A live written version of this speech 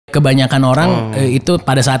kebanyakan orang itu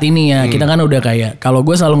pada saat ini ya kita kan udah kayak kalau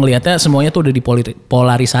gue selalu ngelihatnya semuanya tuh udah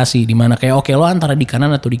dipolarisasi di mana kayak oke lo antara di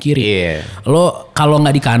kanan atau di kiri. Lo kalau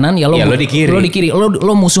nggak di kanan ya lo di kiri. Lo di kiri.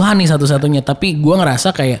 Lo musuhan nih satu-satunya. Tapi gue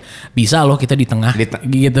ngerasa kayak bisa lo kita di tengah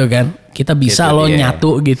gitu kan. Kita bisa gitu, lo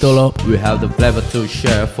nyatu gitu lo. We have the flavor to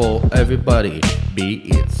share for everybody. Be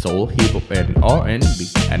it soul, hip hop and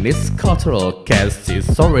R&B. And this cultural cast is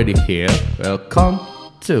already here. Welcome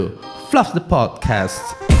to Fluff the Podcast.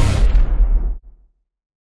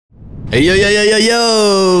 Hey yo.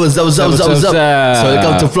 Zap.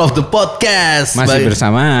 Welcome to Fluff the Podcast. Masih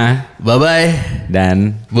bersama Bye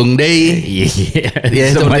dan Bung Dey.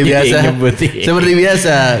 Iya, seperti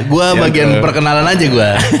biasa. Gua bagian perkenalan aja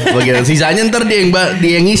gua. Bagian sisanya ntar dia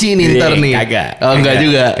yang ngisi nih ntar nih. Kagak. Oh enggak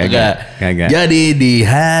juga. Jadi di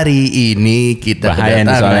hari ini kita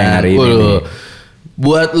kedatangan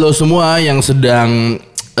buat lo semua yang sedang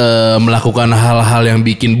melakukan hal-hal yang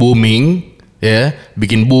bikin booming. Ya,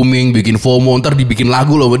 bikin FOMO, ntar dibikin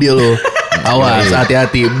lagu loh sama dia loh. Awas,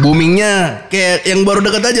 hati-hati. Boomingnya kayak yang baru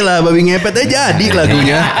deket aja lah, babi ngepet aja jadi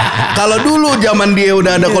lagunya. Kalau dulu zaman dia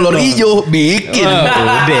udah ada kolor hijau, bikin.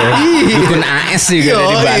 Dukun AS juga udah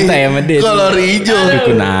dibantai sama dia. Kolor hijau.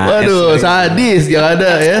 Dukun AS. Waduh, sadis yang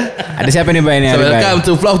ada ya. Ada siapa nih Mbak ini? Welcome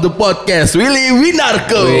to Fluff the Podcast, Willy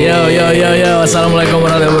Winarko. Yo. Assalamualaikum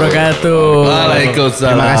warahmatullahi wabarakatuh. Waalaikumsalam.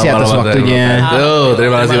 Terima kasih atas waktunya.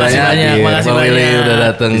 Terima kasih banyak. Makasih banyak udah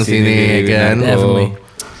datang sini kan.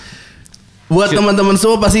 Buat teman-teman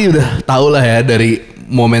semua pasti udah tahu lah ya dari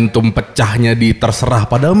momentum pecahnya di Terserah.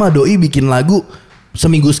 Padahal mah Doi bikin lagu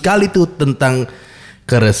seminggu sekali tuh tentang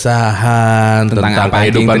keresahan, tentang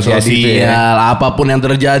kehidupan sosial, apapun yang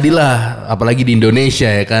terjadi lah, apalagi di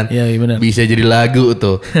Indonesia ya kan. Iya benar. Bisa jadi lagu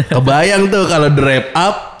tuh. Kebayang tuh kalau di wrap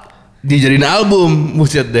up dijadiin album,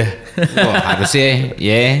 buset deh. Harusnya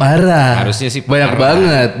parah. Harusnya sih banyak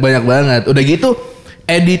banget. Udah gitu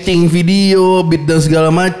editing video, beat dan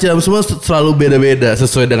segala macam semua selalu beda-beda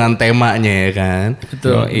sesuai dengan temanya ya kan.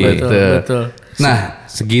 Betul. Nah,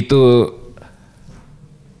 segitu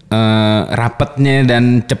rapetnya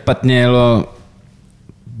dan cepetnya lo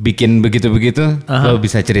bikin begitu-begitu, lo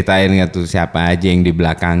bisa ceritain nggak tuh siapa aja yang di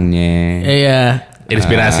belakangnya? Iya.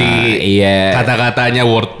 Inspirasi, kata-katanya,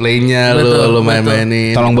 wordplaynya lo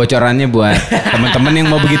main-mainin. Tolong bocorannya buat teman-teman yang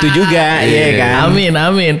mau begitu juga, iya kan?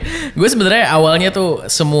 Amin. Gue sebenarnya awalnya tuh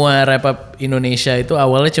semua rap up Indonesia itu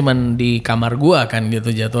awalnya cuman di kamar gua kan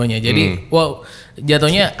gitu jatuhnya. Jadi,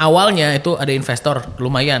 jatuhnya awalnya itu ada investor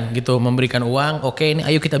lumayan gitu memberikan uang. Oke, ini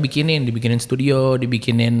ayo kita dibikinin studio,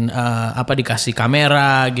 dibikinin dikasih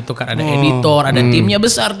kamera gitu kan, ada editor, ada timnya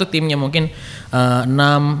besar tuh timnya mungkin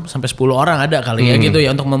 6 sampai 10 orang ada kali ya gitu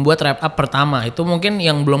ya untuk membuat rap up pertama. Itu mungkin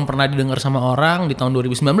yang belum pernah didengar sama orang di tahun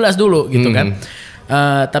 2019 dulu gitu kan.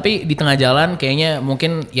 Tapi di tengah jalan kayaknya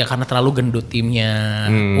mungkin ya karena terlalu gendut timnya,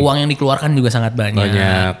 uang yang dikeluarkan juga sangat banyak.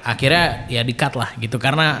 Akhirnya ya di-cut lah gitu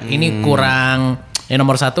karena ini kurang, yang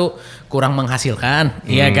nomor satu kurang menghasilkan,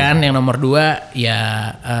 iya kan. Yang nomor dua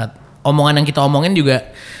ya omongan yang kita omongin juga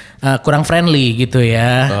kurang friendly gitu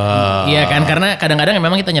ya. Iya kan, karena kadang-kadang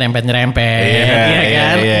memang kita nyerempet iya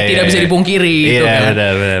kan, tidak bisa dipungkiri gitu kan.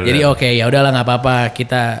 Benar. Jadi oke, ya udahlah nggak apa-apa,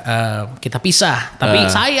 kita pisah. Tapi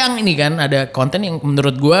sayang ini kan ada konten yang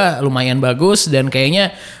menurut gue lumayan bagus dan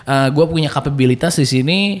kayaknya gue punya kapabilitas di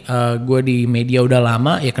sini. Gue di media udah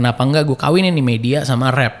lama, ya kenapa enggak gue kawinin nih media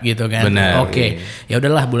sama rap gitu kan. Oke, ya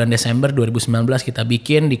udahlah bulan Desember 2019 kita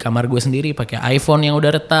bikin di kamar gue sendiri pakai iPhone yang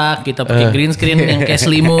udah retak, kita pakai green screen yang kayak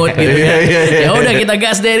selimut gitu kan. Ya udah kita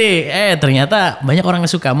gas deh nih. Ternyata banyak orang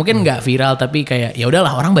yang suka. Mungkin nggak viral tapi kayak ya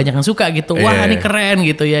udahlah orang banyak yang suka gitu. Wah ini keren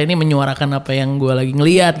gitu ya. Ini menyuarakan apa yang gue lagi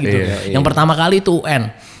ngeliat gitu. Yang pertama kali itu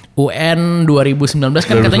UN 2019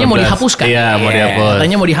 kan katanya mau dihapuskan. Iya, mau dihapus.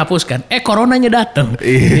 Katanya mau dihapuskan. Coronanya datang.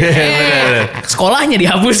 Sekolahnya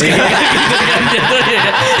dihapuskan.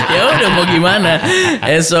 Ya udah mau gimana.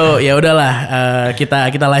 So ya udahlah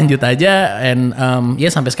kita lanjut aja and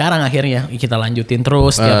ya sampai sekarang akhirnya kita lanjutin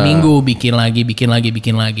terus tiap minggu bikin lagi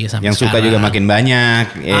sampai yang suka sekarang. juga makin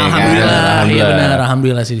banyak. Alhamdulillah. Iya benar,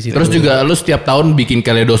 alhamdulillah sih di situ. Terus juga lu setiap tahun bikin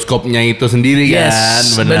kaleidoskopnya itu sendiri kan.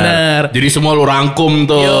 Benar. Jadi semua lu rangkum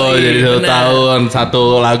tuh. Jadi satu tahun satu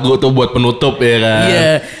lagu tuh buat penutup ya kan.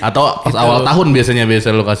 Atau pas awal tahun biasa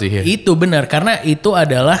lu kasih ya. Itu benar karena itu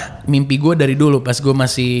adalah mimpi gue dari dulu pas gue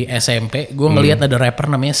masih SMP, gue ngelihat ada rapper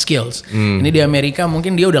namanya Skills. Ini di Amerika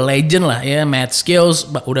mungkin dia udah legend lah ya, Matt Skills,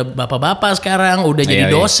 udah bapak-bapak sekarang, udah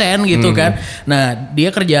jadi dosen gitu kan. Nah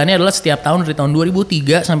dia kerjaannya adalah setiap tahun dari tahun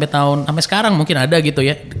 2003 sampai sekarang mungkin ada gitu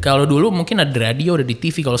ya. Kalau dulu mungkin ada di radio, udah di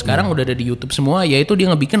TV, kalau sekarang udah ada di YouTube semua. Yaitu dia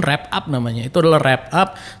ngebikin Wrap Up namanya. Itu adalah wrap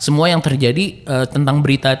up semua yang terjadi tentang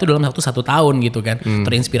berita itu dalam satu tahun gitu kan.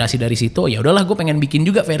 Terinspirasi dari situ, ya udahlah gue pengen bikin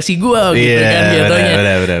juga versi gue gitu kan jatuhnya.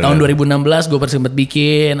 Tahun 2016 gue sempat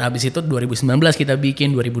bikin, abis itu 2019 kita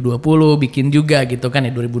bikin, 2020 bikin juga gitu kan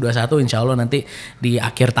ya, 2021 insya Allah nanti di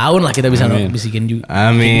akhir tahun lah kita bisa bikin juga.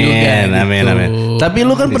 Amin, juga, amin, gitu. amin. Tapi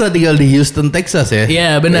lu kan pernah tinggal di Houston, Texas ya?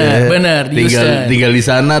 Iya benar di Houston. Tinggal di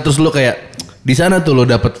sana, terus lu kayak di sana tuh lo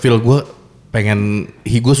dapet feel gue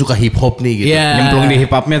suka hip hop nih gitu. Nyemplung di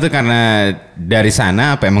hip hopnya tuh karena dari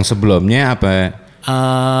sana apa emang sebelumnya apa?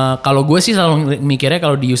 Kalau gue sih selalu mikirnya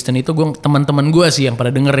kalau di Houston itu gue teman-teman gue sih yang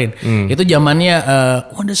pada dengerin. Itu zamannya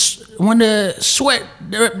wanna sweat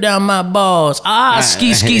down my balls.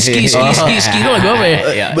 Ski itu lagu apa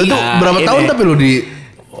ya? Betul berapa tahun tapi lu di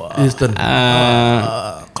Houston?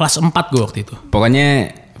 Kelas 4 gue waktu itu.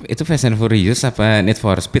 Pokoknya itu Fast and Furious apa Need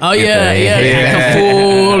for Speed gitu. Iya.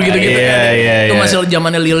 Full gitu-gitu kan. Itu masih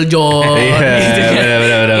zamannya Lil Jon gitu kan.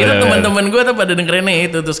 Itu teman-teman gue tuh pada dengerinnya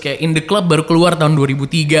itu, terus kayak In The Club baru keluar tahun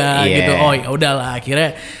 2003 gitu. Oh ya udahlah,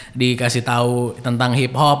 akhirnya dikasih tahu tentang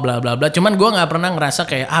hip hop bla bla bla. Cuman gue nggak pernah ngerasa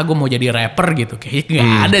kayak gue mau jadi rapper gitu. Kayak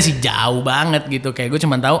nggak ada sih, jauh banget gitu. Kayak gue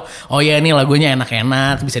cuma tahu oh ya ini lagunya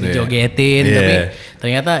enak-enak bisa dijogetin. Tapi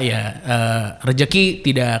ternyata ya rezeki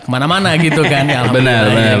tidak kemana-mana gitu kan. Ya, benar.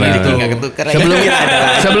 Gitu.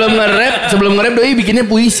 Sebelum nge-rap doi bikinnya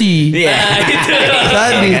puisi. Iya. Gitu.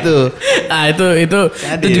 Tadi tuh.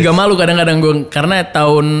 Itu juga malu kadang-kadang gue, karena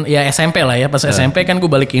tahun ya SMP lah ya, pas SMP kan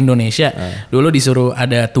gue balik ke Indonesia. Dulu disuruh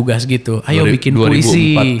ada tugas gitu, ayo bikin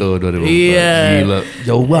puisi. 2004 tuh, 2004. Iya. Gila,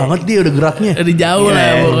 jauh banget dia udah geraknya. Udah jauh lah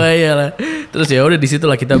pokoknya lah. Terus ya udah di situ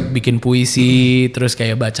lah kita bikin puisi, terus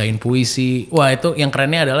kayak bacain puisi. Wah itu yang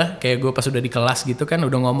kerennya adalah kayak gue pas udah di kelas gitu kan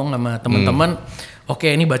udah ngomong sama teman-teman. Oke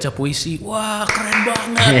ini baca puisi, wah keren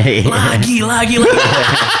banget. Lagi.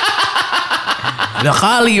 Udah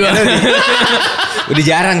kali banget. Udah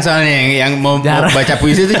jarang soalnya yang mau baca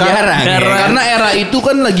puisi itu jarang. Karena era itu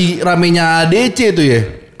kan lagi ramenya ADC tuh ya.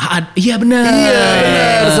 Iya benar.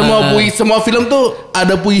 Semua film tuh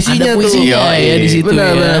ada puisinya tuh. Iya di situ.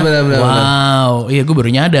 Benar. Wow, iya gue baru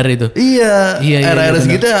nyadar itu. Iya. Era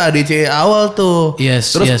segitu ADC awal tuh.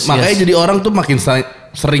 Terus makanya jadi orang tuh makin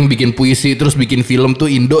sering bikin puisi, terus bikin film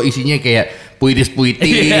tuh Indo isinya kayak puitis.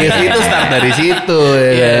 Itu start dari situ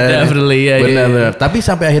ya. Definitely ya. Benar. Tapi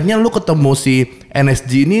sampai akhirnya lu ketemu si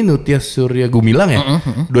NSG ini, Nutya Surya Gumilang ya.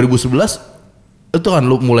 2011 itu kan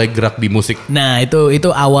lu mulai gerak di musik. Nah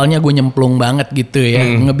itu awalnya gue nyemplung banget gitu ya.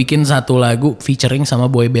 Ngebikin satu lagu featuring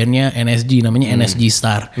sama boybandnya NSG, namanya NSG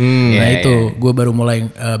Star. Nah itu gue baru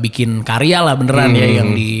mulai bikin karya lah beneran ya,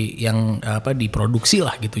 yang diproduksi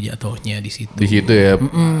lah gitu jatuhnya di situ. Di situ ya.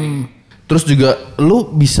 Terus juga lu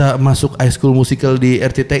bisa masuk High School Musical di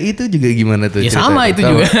RCTI itu juga gimana tuh? Ya sama itu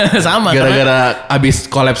juga sama. Gara-gara abis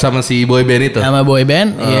collab sama si boyband itu. Sama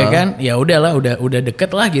boyband, iya kan. Ya udahlah, udah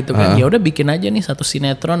deket lah gitu kan. Ya udah bikin aja nih satu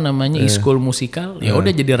sinetron namanya High School Musical. Ya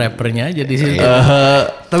udah jadi rappernya aja di situ.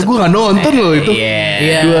 Tapi gue nggak nonton loh itu.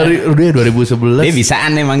 Iya. 2011. Dia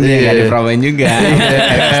bisaan emang dia nggak dipromoin juga.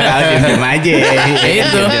 Sekali diem aja.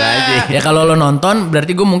 Itu. Ya kalau lo nonton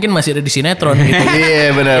berarti gue mungkin masih ada di sinetron gitu.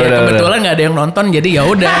 Iya benar. Kebetulan nggak ada yang nonton jadi ya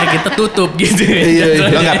udah kita tutup gitu.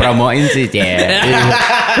 Lo nggak promoin sih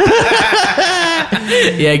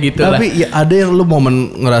Ya gitu lah. Tapi ya ada yang lu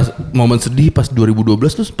momen sedih pas 2012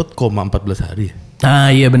 tuh sempet koma 14 hari.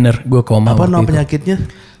 Iya bener, gue koma. Apa nama penyakitnya?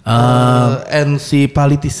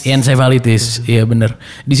 Encephalitis. Iya bener.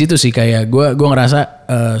 Di situ sih kayak gue ngerasa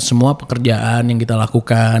semua pekerjaan yang kita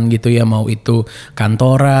lakukan gitu ya, mau itu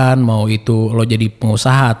kantoran, mau itu lo jadi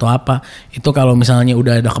pengusaha atau apa, itu kalau misalnya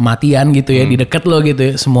udah ada kematian gitu ya di deket lo gitu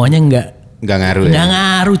ya, semuanya nggak ngaruh. Nggak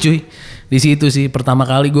ngaruh cuy. Di situ sih pertama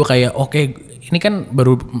kali gue kayak oke, ini kan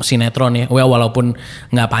baru sinetron ya, walaupun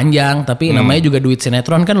nggak panjang tapi namanya juga duit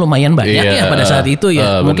sinetron kan lumayan banyak ya pada saat itu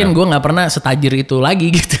ya. Mungkin gue nggak pernah setajir itu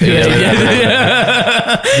lagi gitu.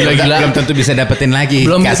 Gila-gila belum tentu bisa dapetin lagi.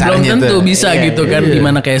 Belum tentu bisa gitu kan.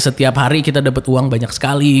 Dimana kayak setiap hari kita dapat uang banyak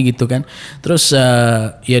sekali gitu kan. Terus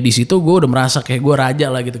ya di situ gue udah merasa kayak gue raja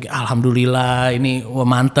lah gitu. Alhamdulillah ini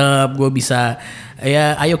mantep, gue bisa.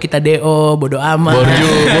 Ya ayo kita DO, bodo amat.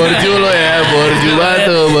 Borju lo ya, borju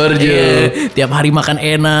batu, borju. Tiap hari makan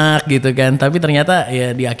enak gitu kan. Tapi ternyata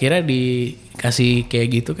ya di akhirnya kasih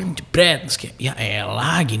kayak gitu kan jebret terus kayak ya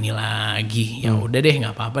elah gini lagi ya udah deh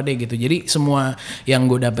nggak apa-apa deh gitu. Jadi semua yang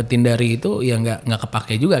gue dapetin dari itu ya nggak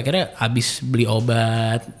kepake juga, akhirnya habis beli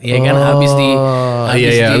obat ya kan, habis di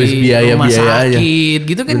biaya rumah sakit aja.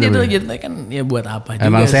 gitu kan, jatuh kan ya buat apa juga.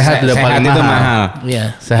 Emang sehat udah paling itu mahal. mahal. Iya.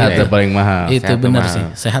 Sehat udah paling mahal. Itu benar sih,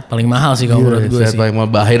 sehat paling mahal sih kalau menurut gue Sehat sih. paling mahal.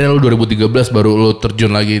 Akhirnya lu 2013 baru lu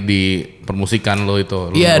terjun lagi di permusikan lo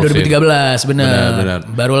itu. Iya 2013 Benar. benar.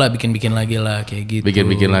 Barulah bikin lagi lah kayak gitu.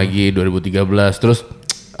 Bikin lagi 2013. Terus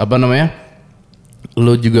apa namanya?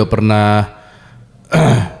 Lu juga pernah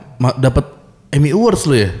dapat Emmy Awards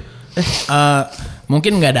lu ya?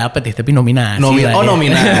 Mungkin nggak dapet ya, tapi nominasi. Nominasi.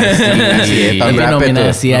 Tahun Tapi berapa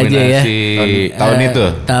nominasi itu? aja ya. Tahun itu?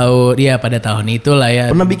 Iya pada tahun itu lah ya.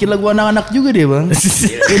 Pernah bikin lagu anak-anak juga dia bang.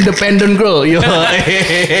 Independent Girl. Yo.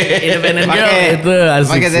 Independent Girl itu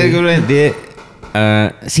asik Makanya tadi sih. gue bilang dia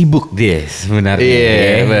sibuk dia sebenarnya.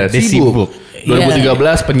 Iya, Dia sibuk.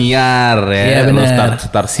 2013 penyiar ya. Iya, Lu benar.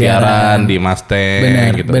 start siaran di Mustang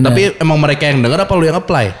Benar, gitu. benar. Tapi emang mereka yang denger apa lu yang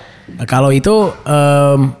apply? Kalau itu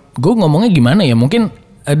gue ngomongnya gimana ya? Mungkin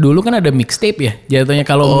dulu kan ada mixtape ya. Jatuhnya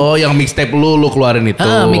kalau Oh, yang mixtape lu keluarin itu.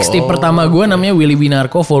 mixtape pertama gue namanya Willy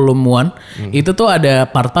Winarko Volume 1. Itu tuh ada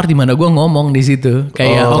part-part di mana gue ngomong di situ.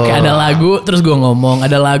 Kayak oke, ada lagu terus gue ngomong,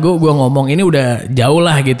 ada lagu gue ngomong. Ini udah jauh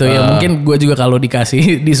lah gitu ya. Mungkin gue juga kalau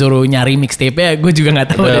dikasih disuruh nyari mixtape-nya gue juga nggak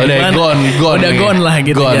tahu dari mana. Udah gone lah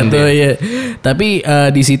gitu jatuh ya. Tapi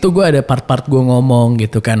di situ gue ada part-part gue ngomong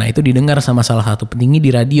gitu karena itu didengar sama salah satu petinggi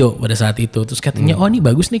di radio pada saat itu. Terus katanya oh ini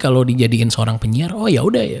bagus nih kalau dijadiin seorang penyiar. Oh ya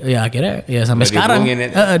udah ya akhirnya ya sampai sekarang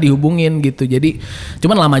dihubungin gitu. Jadi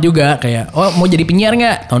cuman lama juga kayak oh mau jadi penyiar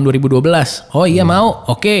nggak tahun 2012. Oh iya mau.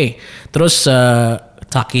 Oke. Terus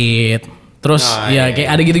sakit. Terus ya kayak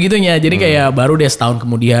ada gitu-gitunya. Jadi kayak baru deh setahun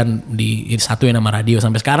kemudian disatuin sama radio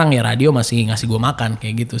sampai sekarang ya radio masih ngasih gue makan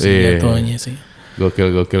kayak gitu sih jatuhnya sih.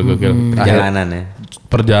 Gokil. Perjalanan ya.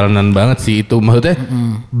 Perjalanan banget sih itu, maksudnya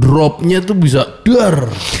dropnya tuh bisa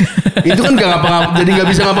dar. Itu kan jadi nggak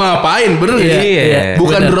bisa ngapa-ngapain, bener nggak sih? Iya,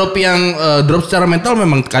 Bukan drop yang drop secara mental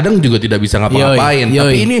memang kadang juga tidak bisa ngapa-ngapain.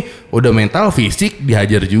 Tapi ini udah mental, fisik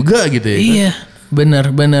dihajar juga gitu ya. Iya,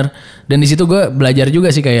 bener. Dan di situ gue belajar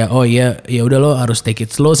juga sih kayak oh iya ya udah lo harus take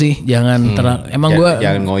it slow sih, jangan emang gue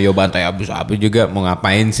Jangan ngoyo bantai abis-abis juga mau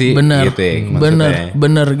ngapain sih? bener gitu ya, maksudnya.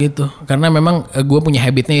 bener gitu. Karena memang gue punya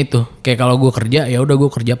habitnya itu kayak kalau gue kerja ya udah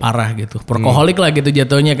gue kerja parah gitu, workaholic lah gitu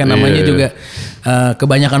jatuhnya kan namanya juga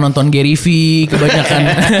kebanyakan nonton Gary V,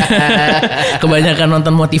 kebanyakan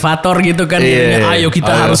nonton motivator gitu kan. Ayo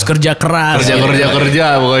kita harus kerja keras.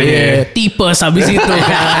 Kerja pokoknya. Tipes habis itu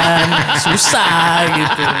kan susah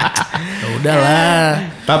gitu. Ya udahlah.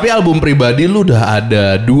 Tapi album pribadi lu udah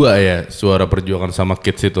ada 2 ya, Suara Perjuangan sama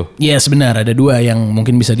Kids itu. Yes benar, ada 2 yang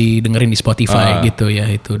mungkin bisa didengerin di Spotify gitu ya,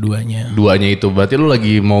 itu 2-nya. 2-nya itu berarti lu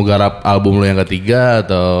lagi mau garap album lu yang ketiga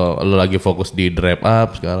atau lu lagi fokus di Wrap Up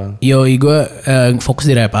sekarang? Yoi, gue fokus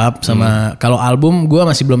di Wrap Up sama kalau album gue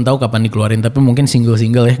masih belum tahu kapan dikeluarin, tapi mungkin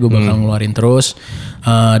single-single ya gue bakal ngeluarin terus.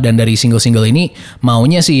 Dan dari single-single ini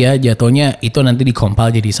maunya sih ya jatuhnya itu nanti dikompal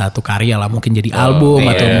jadi satu karya lah, mungkin jadi album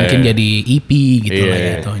atau mungkin jadi EP gitu lah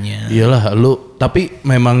jatuhnya. Iyalah lu, tapi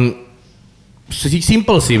memang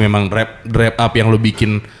simple sih memang Wrap Up yang lu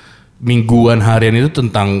bikin mingguan harian itu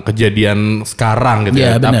tentang kejadian sekarang gitu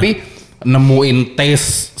ya. Bener. Tapi nemuin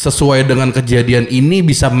taste sesuai dengan kejadian ini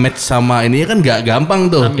bisa match sama ini kan gak gampang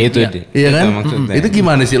tuh. Itu Iya kan? maksudnya. Itu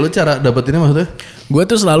gimana sih lu cara dapetinnya maksudnya? Gue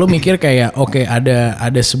tuh selalu mikir kayak oke,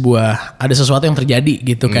 ada sesuatu yang terjadi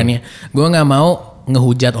gitu kan ya. Gue nggak mau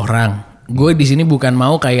ngehujat orang. Gue di sini bukan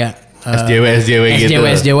mau kayak SJW gitu.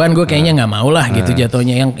 SJW-an gue kayaknya nggak mau lah gitu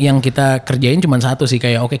jatuhnya. Yang kita kerjain cuma satu sih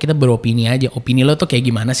kayak oke kita beropini aja. Opini lo tuh kayak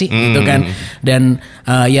gimana sih gitu kan. Dan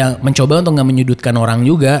yang mencoba untuk nggak menyudutkan orang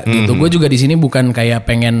juga gitu. Gue juga di sini bukan kayak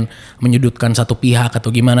pengen menyudutkan satu pihak atau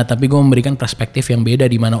gimana, tapi gue memberikan perspektif yang beda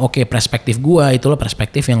di mana oke perspektif gue itulah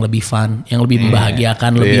perspektif yang lebih fun, yang lebih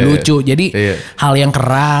membahagiakan, lebih lucu. Jadi hal yang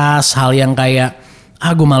keras, hal yang kayak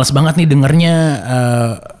gue males banget nih dengernya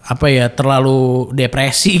terlalu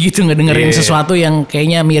depresi gitu ngedengerin sesuatu yang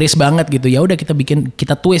kayaknya miris banget gitu. Ya udah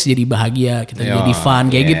kita twist jadi bahagia, kita jadi fun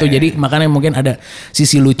kayak gitu. Jadi makanya mungkin ada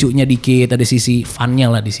sisi lucunya dikit, ada sisi funnya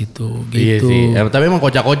lah di situ gitu. Iya sih. Tapi emang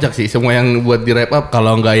kocak-kocak sih semua yang buat di Wrap Up,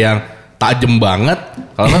 kalau nggak yang tajem banget,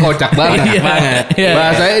 kalau nggak kocak banget.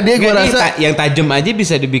 Bahasanya dia gue rasa yang tajam aja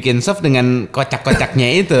bisa dibikin soft dengan kocak-kocaknya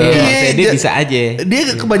itu. Maksudnya dia bisa aja. Dia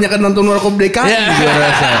kebanyakan nonton Warkop DKI gue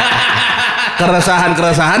rasa.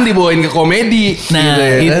 keresahan dibawain ke komedi. Nah gitu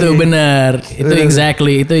ya, itu kan? benar, itu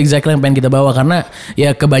exactly yang pengen kita bawa karena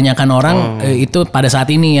ya kebanyakan orang itu pada saat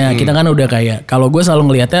ini ya kita kan udah kayak kalau gue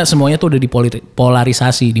selalu ngelihatnya semuanya tuh udah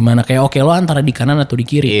dipolarisasi di mana kayak oke lo antara di kanan atau di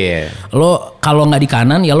kiri. Lo kalau nggak di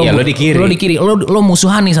kanan ya lo di kiri. Lo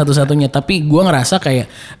musuhan nih satu-satunya. Tapi gue ngerasa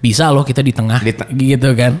kayak bisa lo kita di tengah gitu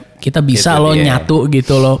kan. Kita bisa lo nyatu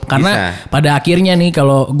gitu loh. Karena pada akhirnya nih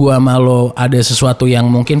kalau gue sama lo ada sesuatu yang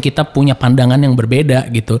mungkin kita punya pandangan yang berbeda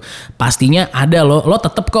gitu. Pastinya ada lo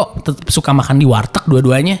tetap suka makan di warteg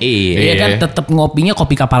dua-duanya. Iya kan tetap ngopinya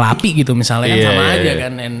kopi kapal api gitu misalnya kan sama aja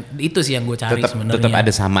kan. Dan itu sih yang gue cari sebenarnya. Tetap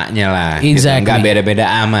ada samanya lah. Exactly. Gitu. Gak beda-beda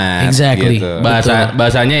amat. Exactly. Gitu.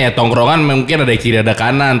 Bahasanya ya tongkrongan mungkin ada kiri ada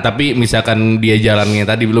kanan, tapi misalkan dia jalannya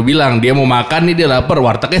tadi lu bilang dia mau makan nih dia lapar,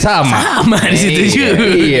 wartegnya sama di situ juga.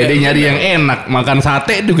 Iya, dia nyari yang enak, makan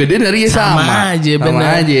sate juga dia nyari sama aja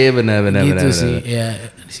benar gitu sih ya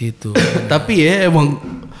di situ. Tapi ya emang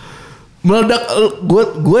meledak.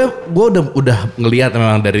 Gue udah ngelihat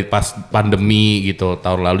memang dari pas pandemi gitu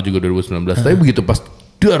tahun lalu juga 2019. Tapi begitu pas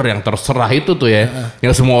yang terserah itu tuh ya,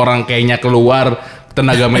 yang semua orang kayaknya keluar,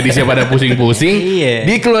 tenaga medisnya pada pusing-pusing,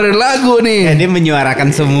 dia keluarin lagu nih. Ya, dia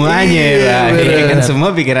menyuarakan semuanya lah. Dia kan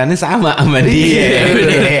semua pikirannya sama dia.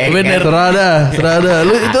 Bener. Serah dah.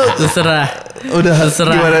 Lu itu terserah. Udah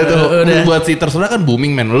gimana itu? Buat si terserah kan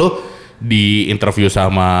booming men. Lu di interview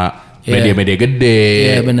sama media-media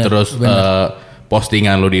gede, terus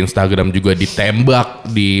postingan lo di Instagram juga ditembak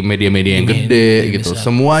di media-media yang gede gitu. Besar.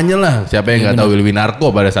 Semuanya lah. Siapa yang nggak tahu Willy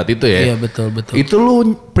Winarko pada saat itu ya? Iya betul. Itu lo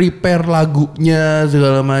prepare lagunya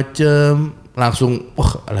segala macem, langsung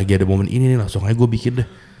wah lagi ada momen ini nih langsung aja gue bikin deh.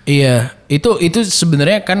 Iya, itu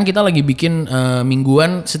sebenarnya kan kita lagi bikin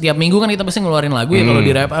mingguan, setiap minggu kan kita pasti ngeluarin lagu ya kalau di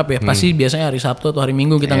Wrap Up ya. Pasti biasanya hari Sabtu atau hari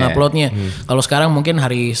Minggu kita nguploadnya. Kalau sekarang mungkin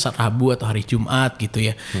hari Rabu atau hari Jumat gitu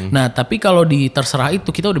ya. Nah, tapi kalau di Terserah itu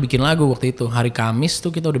kita udah bikin lagu waktu itu. Hari Kamis tuh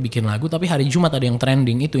kita udah bikin lagu, tapi hari Jumat ada yang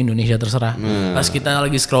trending itu Indonesia Terserah. Pas kita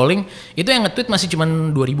lagi scrolling, itu yang nge-tweet masih cuma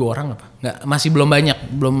 2.000 orang apa? Nggak, masih belum banyak,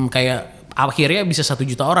 belum kayak akhirnya bisa 1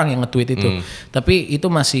 juta orang yang nge-tweet itu. Tapi itu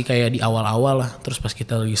masih kayak di awal-awal lah. Terus pas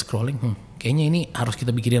kita lagi scrolling, kayaknya ini harus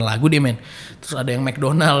kita bikinin lagu deh men. Terus ada yang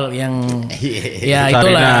McDonald yang ya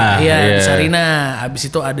itulah, ya Sarina. Abis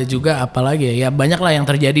itu ada juga apa lagi ya banyak lah yang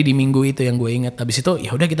terjadi di minggu itu yang gue ingat. Abis itu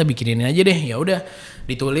ya udah kita bikinin aja deh. Ya udah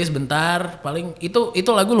ditulis bentar, paling itu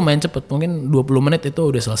lagu lumayan cepet, mungkin 20 menit itu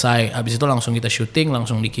udah selesai. Abis itu langsung kita syuting,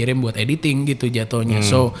 langsung dikirim buat editing gitu jatuhnya.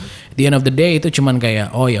 So at the end of the day itu cuman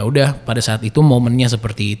kayak oh ya udah pada saat itu momennya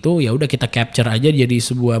seperti itu, ya udah kita capture aja jadi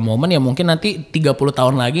sebuah momen yang mungkin nanti 30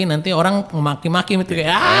 tahun lagi nanti orang maki-maki gitu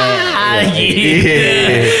kayak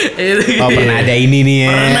gitu. Oh pernah ada ini nih ya.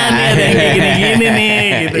 Pernah nih ada yang kayak gini-gini nih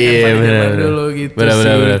gitu kan pada dulu gitu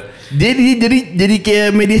bener. Jadi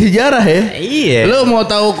kayak media sejarah ya. Iya. Lo mau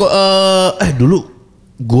tahu dulu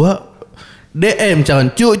gua DM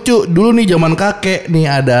calon cucu dulu nih zaman kakek nih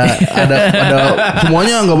ada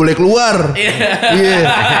semuanya nggak boleh keluar. Iya.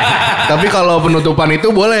 Tapi kalau penutupan itu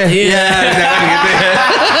boleh. Iya. Jangan gitu ya.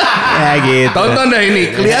 Ya gitu. Tonton deh ini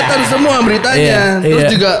kelihatan semua beritanya. Terus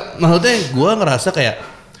juga maksudnya gua ngerasa kayak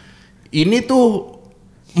ini tuh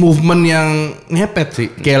movement yang ngepet sih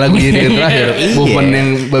kayak lagu ini terakhir. Movement yang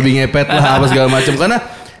babi ngepet lah apa segala macam karena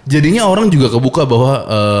jadinya orang juga kebuka bahwa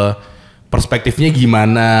perspektifnya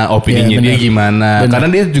gimana, opininya dia gimana. Bener. Karena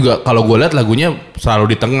dia juga kalau gue lihat lagunya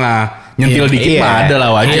selalu di tengah. Nyentil dikit mah ada lah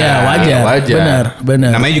wajar. Iya, wajar.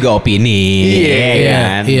 Benar. Namanya juga opini.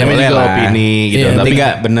 Iya. Namanya juga opini gitu. Tapi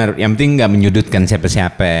nggak benar. Yang penting nggak menyudutkan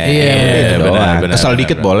siapa-siapa. Iya, benar. Kesel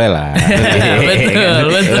dikit boleh lah.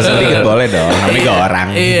 Betul. Kesel dikit boleh dong. Namanya juga orang.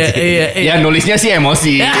 Iya. Ya nulisnya sih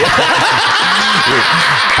emosi.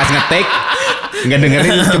 Pas ngetik nggak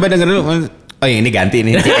dengerin. Coba dengerin dulu. Oh ini ganti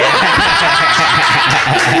nih.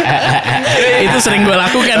 Itu sering gue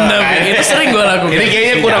lakukan tapi itu sering gue lakukan. Ini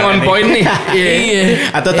kayaknya kurang on point nih. Iya.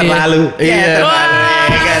 Atau terlalu. Iya.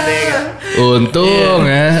 Untung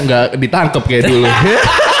ya nggak ditangkep kayak dulu.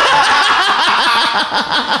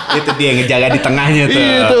 Itu dia ngejaga di tengahnya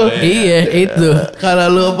tuh. Iya itu. Kalau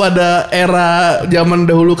lu pada era zaman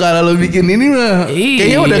dahulu kalau lu bikin ini mah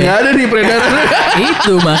kayaknya udah nggak ada nih peredaran.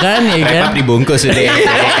 Itu makanya kan. Repap dibungkus udah.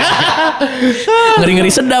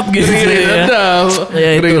 Ngeri-ngeri sedap gitu.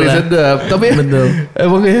 Ngeri-ngeri sedap. Tapi betul.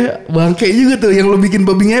 Emang ya bangke juga tuh yang lu bikin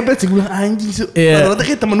babi ngepet sih. Gue bilang anjing su. Ternyata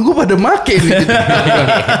kayak temen gue pada make gitu.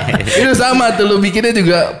 Itu sama tuh lu bikinnya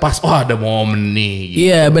juga pas ada momen nih gitu.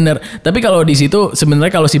 Iya benar. Tapi kalau di situ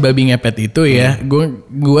sebenarnya kalau si babi ngepet itu ya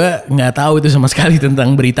gue nggak tahu itu sama sekali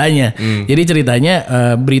tentang beritanya. Jadi ceritanya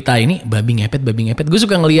berita ini babi ngepet. Gue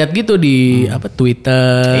suka ngeliat gitu di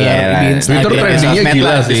Twitter, di Instagram. Twitter trendingnya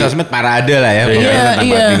gila sih. Di sosmed parade lah ya. Iya, tentang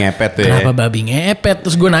iya. babi ngepet tuh. Kenapa babi ngepet?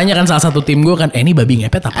 Terus gue nanya kan salah satu tim gue kan, ini babi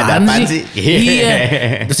ngepet apaan, Ada apaan sih? Iya.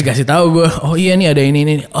 Terus dikasih tahu gue, oh iya nih ada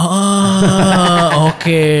ini. Oh,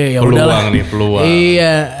 oke. Ya udahlah. Peluang.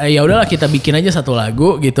 Iya, ya udahlah kita bikin aja satu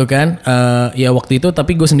lagu gitu kan. Ya waktu itu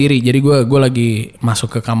tapi gue sendiri. Jadi gue lagi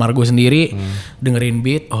masuk ke kamar gue sendiri, dengerin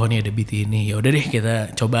beat. Oh ini ada beat ini. Ya udah deh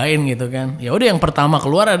kita cobain gitu kan. Ya udah yang pertama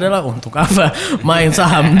keluar adalah untuk apa? Main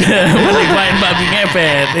saham dan main babi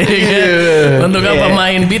ngepet. Untuk apa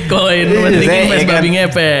main Bitcoin? Mending invest babi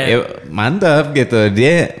ngepet. Ya, mantap gitu.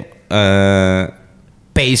 Dia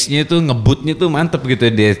pace-nya tuh ngebutnya tuh mantep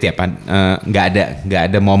gitu. Dia setiap nggak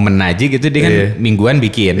ada momen aja gitu. Dia kan mingguan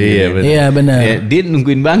bikin. Iya benar. Ya, dia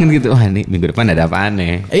nungguin banget gitu. Wah nih minggu depan ada apaan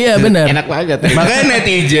nih? Iya benar. Enak banget. Makanya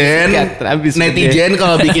netizen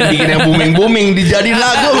kalau bikin yang booming dijadiin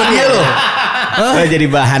lagu sama dia loh. Jadi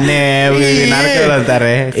bahannya narko loh ntar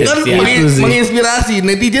ya. Kan menginspirasi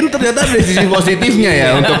netizen ternyata ada sisi positifnya ya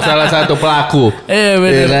untuk salah satu pelaku. Iya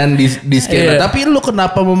benar. Ya kan di skena. Tapi lu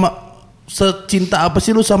kenapa secinta apa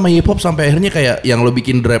sih lu sama hip hop sampai akhirnya kayak yang lu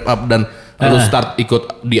bikin Rap Up dan lu start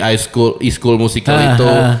ikut di e-school musical itu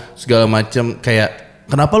segala macam, kayak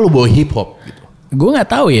kenapa lu bawa hip hop gitu? Gue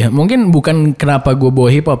nggak tahu ya, mungkin bukan kenapa gue bawa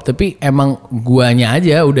hip hop, tapi emang guanya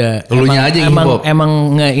aja udah Elunya aja hip hop.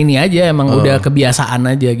 emang nggak ini aja, emang udah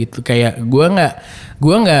kebiasaan aja gitu. Kayak gue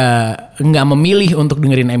nggak memilih untuk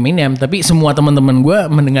dengerin Eminem, tapi semua teman-teman gue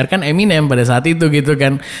mendengarkan Eminem pada saat itu gitu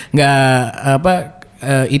kan.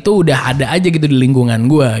 Itu udah ada aja gitu di lingkungan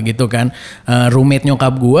gue gitu kan. Roommate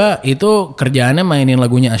nyokap gue itu kerjaannya mainin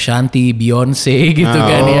lagunya Ashanti, Beyonce gitu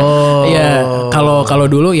kan ya. Ya kalau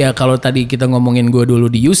dulu ya, kalau tadi kita ngomongin gue dulu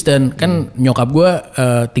di Houston kan, nyokap gue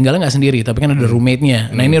tinggalnya nggak sendiri tapi kan ada roommate-nya.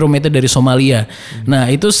 Nah ini roommate-nya dari Somalia. Nah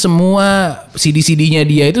itu semua CD-CD-nya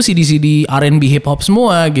dia itu CD-CD R&B hip hop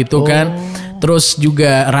semua gitu kan. Terus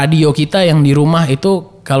juga radio kita yang di rumah itu,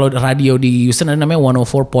 kalau radio di Houston ada namanya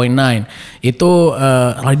 104.9. Itu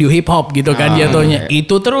radio hip hop gitu kan jatuhnya.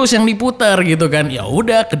 Itu terus yang diputar gitu kan. Ya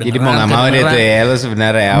udah kedengeran. Jadi mau nggak mau deh tuh ya lu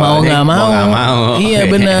sebenarnya. Mau nggak mau. Iya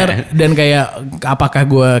benar. Dan kayak apakah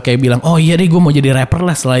gue kayak bilang, oh iya deh gue mau jadi rapper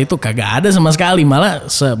lah, setelah itu kagak ada sama sekali. Malah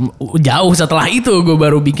jauh setelah itu gue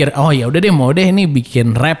baru pikir, oh ya udah deh mau deh nih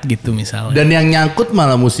bikin rap gitu misalnya. Dan yang nyangkut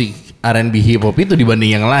malah musik R&B hip hop itu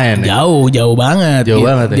dibanding yang lain. Jauh banget.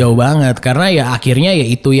 Jauh banget karena ya akhirnya ya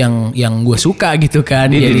itu yang gue suka gitu kan.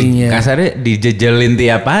 Jadinya kasarnya dijejelin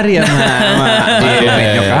tiap hari sama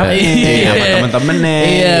nyokap, sama temen-temennya.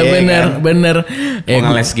 Iya bener. Mau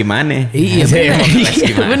ngeles gimana? Iya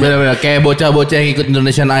Bener-bener kayak bocah-bocah yang ikut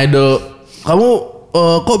Indonesian Idol. Kamu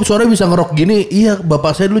kok suaranya bisa ngerok gini? Iya,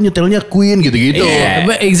 bapak saya dulu nyetelnya Queen gitu-gitu.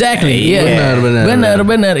 Exactly. Iya.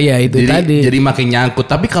 Benar. Ya itu tadi. Jadi makin nyangkut.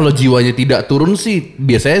 Tapi kalau jiwanya tidak turun sih,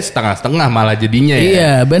 biasanya setengah-setengah malah jadinya ya.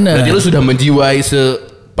 Iya, benar. Berarti lu sudah menjiwai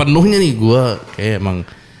sepenuhnya nih, gua kayak emang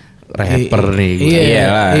rapper nih.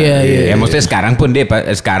 Iya. Ya maksudnya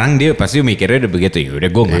sekarang dia pasti mikirnya udah begitu. Ya udah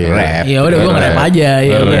gue nge-rap. Ya udah gue nge-rap aja.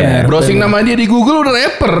 Ya benar. Browsing nama dia di Google udah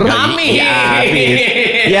rapper. Amin.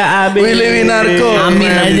 Ya abis. Willy Winarko.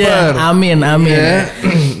 Amin aja. Amin. Ya.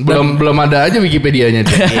 Belum ada aja Wikipedianya.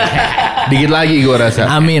 Dikit lagi gua rasa.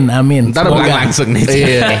 Amin. Ntar langsung nih.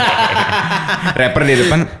 Iya. Rapper di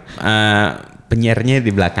depan, penyiarnya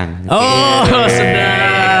di belakang. Oh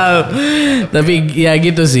sedap. Tapi ya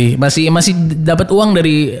gitu sih, masih dapat uang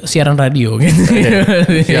dari siaran radio gitu.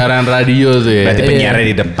 Siaran radio tuh ya. Berarti penyiarnya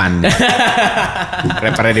di depan.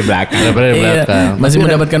 Rappernya di belakang. Masih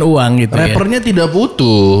mendapatkan uang gitu. Rappernya tidak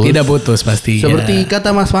putus. Tidak putus pasti. Seperti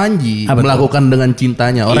kata Mas Panji, melakukan dengan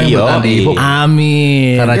cintanya. Orang yang bertahan di hip hop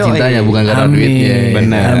amin. karena cintanya bukan karena duitnya.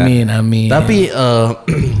 Benar. Amin. Tapi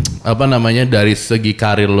apa namanya, dari segi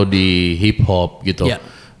karir lo di hip hop gitu. Ya.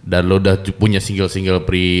 Dan lo udah punya single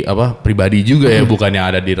pribadi juga ya, bukan yang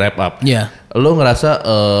ada di Rap Up. Ya. Lo ngerasa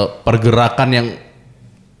pergerakan yang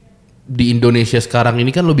di Indonesia sekarang ini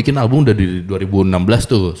kan lo bikin album udah di 2016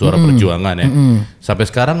 tuh, Suara Perjuangan ya. Sampai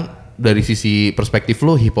sekarang dari sisi perspektif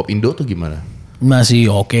lo hip hop Indo tuh gimana? Masih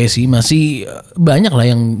oke sih, masih banyak lah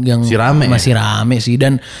yang masih rame sih.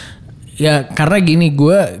 Dan ya karena gini,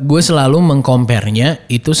 gue selalu mengcompare-nya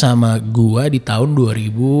itu sama gue di tahun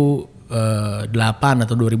 2008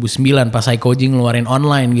 atau 2009 pas Psychojing ngeluarin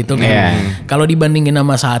online gitu kan. Kalau dibandingin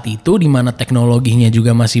sama saat itu di mana teknologinya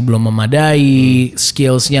juga masih belum memadai,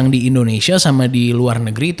 skills yang di Indonesia sama di luar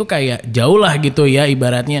negeri itu kayak jauh lah gitu ya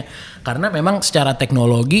ibaratnya. Karena memang secara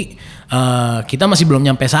teknologi kita masih belum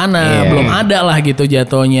nyampe sana, belum ada lah gitu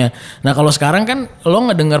jatuhnya. Nah kalau sekarang kan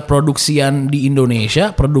lo ngedengar produksian di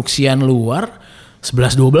Indonesia, produksian luar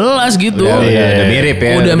 11-12 gitu. Udah mirip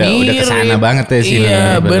ya. Udah mirip. Udah kesana banget ya sih.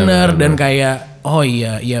 Iya bener. Dan kayak oh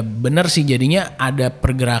iya bener sih, jadinya ada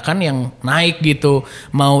pergerakan yang naik gitu.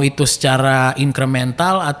 Mau itu secara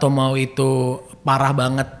incremental atau mau itu parah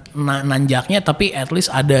banget nanjaknya, tapi at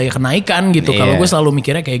least ada kenaikan gitu. Kalau gue selalu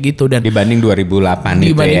mikirnya kayak gitu. Dan dibanding 2008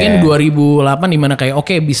 dibandingin itu ya. 2008 dimana kayak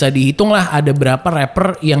oke, bisa dihitung lah ada berapa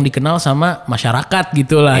rapper yang dikenal sama masyarakat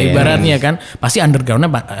gitu lah ibaratnya kan. Pasti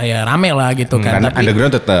undergroundnya ya rame lah gitu kan. Tapi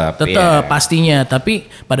underground tetap pastinya.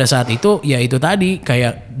 Tapi pada saat itu ya itu tadi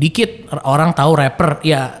kayak dikit orang tahu rapper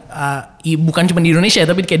ya. Bukan cuma di Indonesia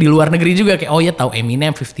tapi kayak di luar negeri juga, kayak oh ya tahu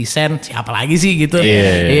Eminem, 50 Cent, siapa lagi sih gitu.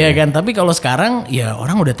 Iya kan. Tapi kalau sekarang ya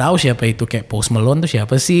orang udah tahu siapa itu, kayak Post Malone tuh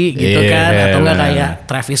siapa sih gitu kan, atau enggak kayak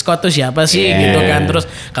Travis Scott tuh siapa sih gitu kan. Terus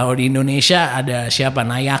kalau di Indonesia ada siapa,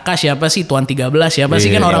 Nayaka siapa sih, Tuan 13 siapa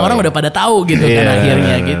sih, kan orang-orang udah pada tahu gitu kan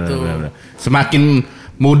akhirnya gitu. Semakin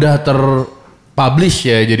mudah terpublish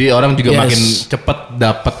ya, jadi orang juga makin cepet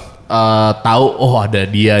dapet tahu oh ada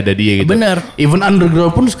dia gitu. Bener. Even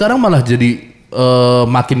underground pun sekarang malah jadi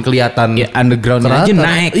makin kelihatan. Ya, underground aja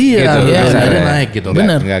naik. Iya, gitu. naik gitu.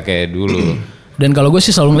 Bener. Nggak kayak dulu. Dan kalau gue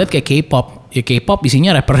sih selalu ngeliat kayak K-pop. Ya K-pop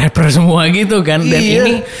isinya rapper-rapper semua gitu kan.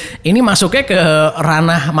 Dan ini masuknya ke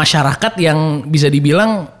ranah masyarakat yang bisa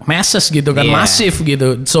dibilang masses gitu kan, masif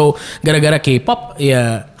gitu. So gara-gara K-pop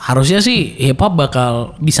ya harusnya sih hip-hop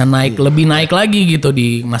bakal bisa lebih naik lagi gitu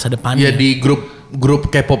di masa depannya. Ya di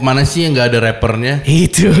grup K-pop mana sih yang nggak ada rappernya?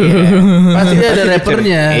 Itu pasti ada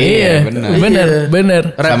rappernya. Iya, bener.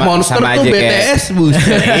 Rap Sama monster tuh aja BTS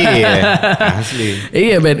iya, asli.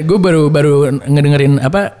 Iya, Ben. Gue baru ngedengerin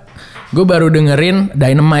gue baru dengerin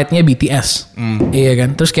Dynamite-nya BTS. Iya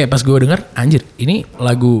kan. Terus kayak pas gue denger, anjir, ini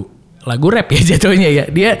lagu rap ya jatuhnya ya.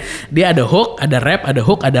 Dia ada hook, ada rap, ada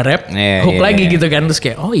hook, ada rap, hook lagi gitu kan. Terus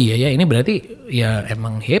kayak oh iya ya, ini berarti ya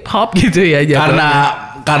emang hip hop gitu ya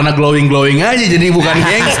jatuhnya. Karena glowing aja jadi bukan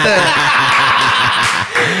gangster.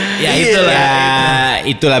 Ya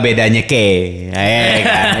itulah bedanya K.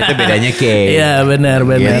 Kan? Itu bedanya K. Iya benar.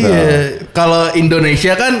 Iya. Kalau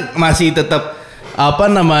Indonesia kan masih tetap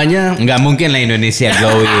nggak mungkin lah Indonesia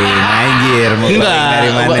glowing. Anjir, mau glowing dari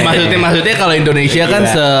mana? Maksudnya kalau Indonesia kan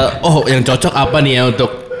yang cocok apa nih ya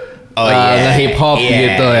untuk hip hop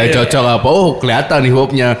gitu ya, cocok apa? Oh, kelihatan hip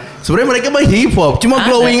hopnya. Sebenarnya mereka mah hip hop, cuma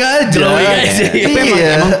glowing aja. Tapi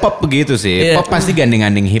emang pop begitu sih. Pop pasti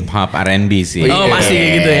gandeng-gandeng hip hop, R&B sih. Oh, pasti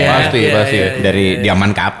gitu ya. Pasti. Dari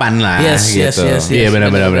zaman kapan lah gitu. Iya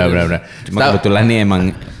benar. Cuma kebetulan nih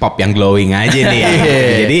emang pop yang glowing aja nih.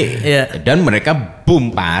 Jadi dan mereka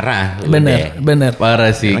boom parah. Bener.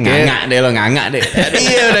 Parah sih. Nganga deh.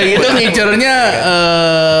 Iya udah gitu ngincernya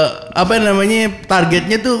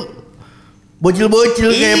targetnya tuh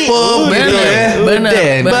bocil-bocil K-pop gitu ya.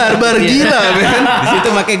 Bener. Barbar gila men. Di situ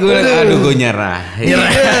makanya gue nyerah.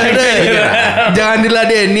 Jangan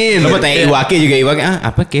diladenin. Lo mau tanya Iwake juga,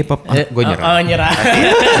 apa K-pop? Gue nyerah. Oh nyerah.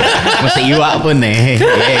 Mesti Iwa pun nih.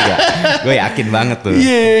 Iya. Gue yakin banget tuh.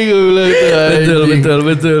 Iya gue bilang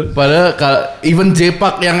Betul. Padahal even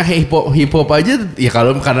J-Park yang hip hop aja ya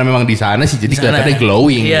karena memang di sana sih jadi kelihatannya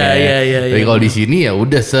glowing. Iya. Tapi kalau di sini ya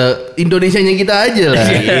udah se-Indonesianya kita aja lah.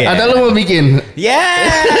 Atau lo mau bikin?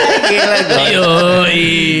 Ya, gila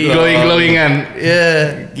glowingan. Ya,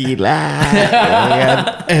 gila.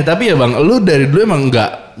 Tapi ya Bang, lu dari dulu emang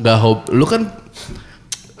nggak hobi. Lu kan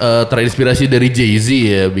terinspirasi dari Jay-Z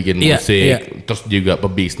ya bikin musik, terus juga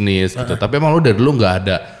pebisnis gitu. Tapi emang lu dari dulu nggak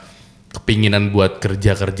ada kepinginan buat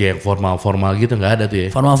kerja yang formal gitu, nggak ada tuh ya?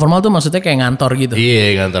 Formal tuh maksudnya kayak ngantor gitu?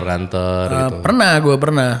 Iya, kantor-kantor gitu.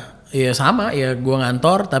 Pernah. Iya sama ya, gue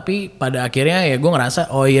ngantor tapi pada akhirnya ya gue ngerasa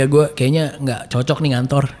oh iya gue kayaknya nggak cocok nih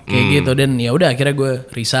ngantor kayak gitu, dan ya udah akhirnya gue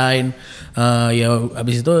resign. Ya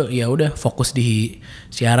abis itu ya udah fokus di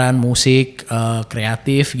siaran musik,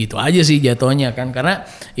 kreatif gitu aja sih jatuhnya kan, karena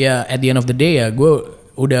ya at the end of the day ya gue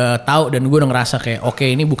udah tahu dan gue udah ngerasa kayak oke,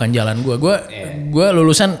 ini bukan jalan gue. Gue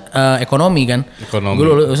lulusan ekonomi kan. Gue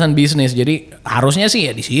lulusan bisnis, jadi harusnya sih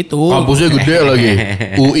ya di situ. Kampusnya gede lagi.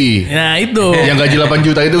 UI. Nah itu. Yang gaji 8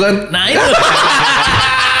 juta itu kan? Nah itu.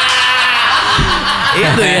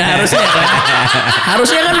 Itu ya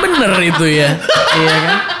harusnya kan bener itu ya. Iya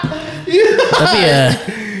kan. Tapi ya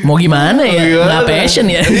mau gimana ya? Nggak passion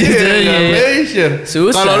ya. Nggak passion.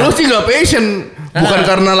 Susah. Kalau lu sih nggak passion, bukan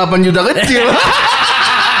karena 8 juta kecil.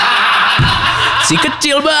 Si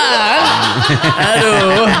kecil bang,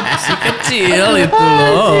 aduh, si kecil itu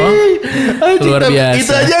loh, luar biasa.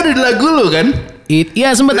 Itu aja ada di lagu lo kan?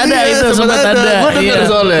 Iya sempat ada. Gue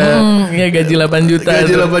denger soalnya. Iya gaji 8 juta.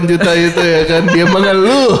 Gaji 8 juta itu ya kan, dia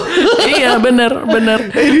mengeluh. Iya benar.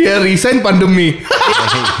 Dia resign pandemi.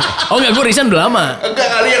 Oh enggak, gue resign udah lama. Enggak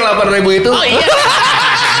kali yang 8.000 itu. Oh iya.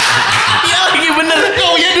 Iya lagi bener.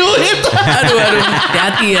 Kau ya duit. Aduh,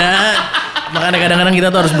 hati-hati ya. Makanya kadang-kadang kita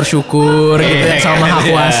tuh harus bersyukur gitu ya sama Maha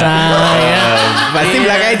Kuasa ya. Pasti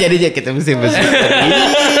belakangnya jadi kita mesti bersyukur.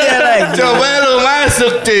 Iya lagi. Coba lu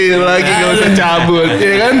masuk cuy lagi gak usah cabut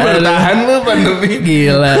ya kan bertahan lu pandemi.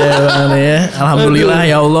 Gila ya. Alhamdulillah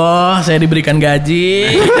ya Allah saya diberikan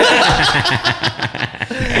gaji.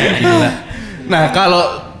 Gila. Nah kalau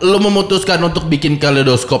lu memutuskan untuk bikin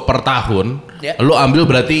kaleidoskop per tahun, lu ambil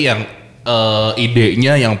berarti yang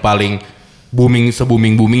idenya yang paling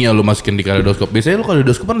boomingnya lu masukin di kaleidoskop. Biasanya lu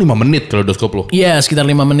kaleidoskop kan 5 menit kaleidoskop lu. Iya sekitar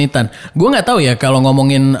 5 menitan. Gue nggak tahu ya kalau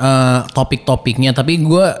ngomongin topik-topiknya, tapi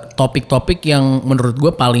gue topik-topik yang menurut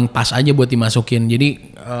gue paling pas aja buat dimasukin.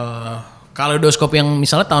 Jadi kaleidoskop yang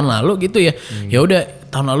misalnya tahun lalu gitu ya, ya udah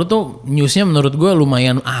tahun lalu tuh newsnya menurut gue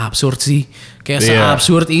lumayan absurd sih. Kayak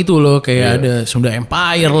se-absurd itu loh, kayak ada Sunda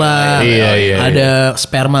Empire lah, ada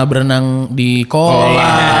sperma berenang di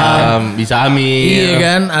kolam, bisa amin. Iya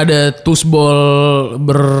kan, ada tusbol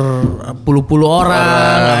berpuluh-puluh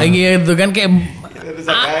orang, gitu kan kayak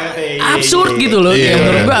absurd gitu loh. Kayak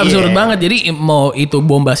menurut gue absurd banget. Jadi mau itu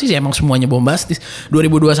bombastis ya emang semuanya bombastis.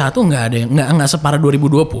 2021 nggak ada nggak separah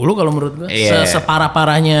 2020 kalau menurut gue.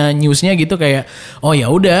 Separah-parahnya newsnya gitu kayak oh ya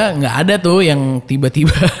udah nggak ada tuh yang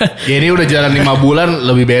tiba-tiba. Jadi udah jalan 5 bulan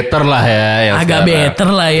lebih better lah ya. Yang agak sekarang. Better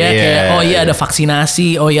lah ya. Kayak oh iya ada vaksinasi.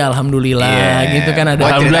 Oh ya alhamdulillah gitu kan ada.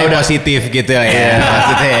 Alhamdulillah udah positif gitu ya.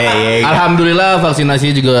 Maksudnya. Alhamdulillah vaksinasi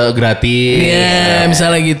juga gratis. Iya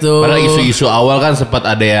misalnya gitu. Padahal isu-isu awal kan sempat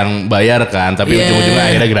ada yang bayar kan, tapi ujung-ujungnya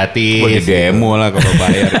akhirnya gratis. Di demo lah kalau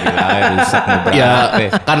bayar gila, rusak beberapa. Ya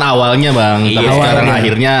kan awalnya bang, tapi sekarang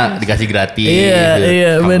akhirnya dikasih gratis.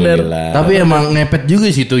 Iya benar. Tapi emang ngepet juga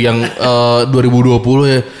sih itu yang 2020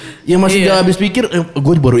 ya. Yang masih gak habis pikir,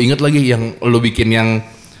 gue baru inget lagi yang lo bikin yang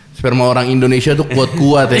sperma orang Indonesia tuh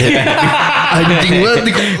kuat-kuat ya. Anjing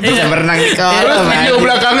banget. Terus berenang di kolam. Terus video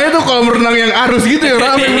belakangnya tuh kolam renang yang arus gitu yang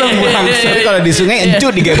rame bilang Tapi kalau di sungai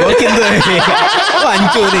encu digebokin tuh. Wah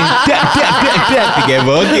encu nih. Dak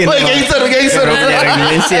digebokin. Woi gangster.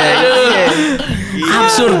 Indonesia.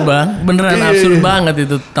 Absurd bang, beneran absurd banget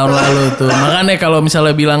itu tahun lalu tuh. Makanya kalau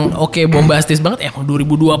misalnya bilang oke, bombastis banget, emang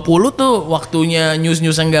 2020 tuh waktunya news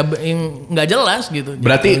yang nggak jelas gitu.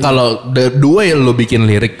 Berarti kalau dua yang lo bikin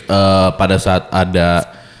lirik pada saat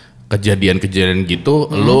ada kejadian-kejadian gitu,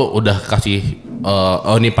 lo udah kasih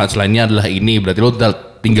oh ini punchline-nya adalah ini, berarti lo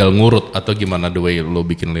tinggal ngurut atau gimana the way lo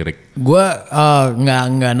bikin lirik? Gue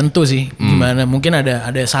nggak nentu sih gimana. Mungkin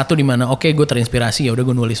ada satu di mana oke gue terinspirasi ya udah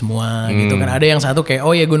gue nulis semua gitu kan. Ada yang satu kayak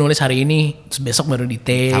oh ya gue nulis hari ini terus besok baru di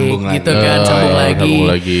take gitu kan, sambung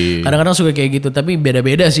lagi. Kadang-kadang suka kayak gitu tapi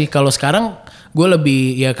beda-beda sih. Kalau sekarang gue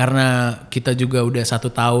lebih ya karena kita juga udah 1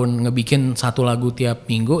 tahun ngebikin 1 lagu tiap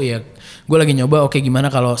minggu ya. Gue lagi nyoba oke gimana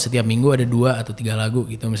kalau setiap minggu ada 2 atau 3 lagu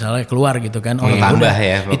gitu misalnya keluar gitu kan. Oh ya udah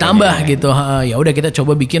ditambah gitu. Ya udah kita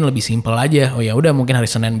coba bikin lebih simpel aja. Oh ya udah mungkin hari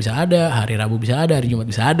Senin bisa ada, hari Rabu bisa ada, hari Jumat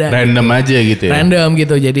bisa ada. Random gitu. Aja gitu ya. Random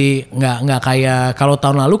gitu. Jadi nggak kayak kalau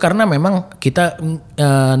tahun lalu karena memang kita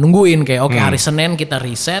nungguin kayak oke, hari Senin kita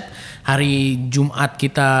riset, hari Jumat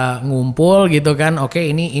kita ngumpul gitu kan. Oke,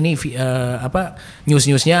 ini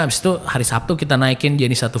news-newsnya habis itu hari Sabtu kita naikin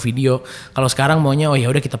jadi 1 video. Kalau sekarang maunya oh ya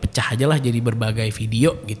udah kita pecah aja lah jadi berbagai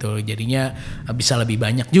video gitu. Jadinya bisa lebih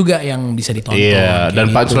banyak juga yang bisa ditonton. Iya, dan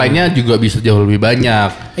gitu. punchline-nya juga bisa jauh lebih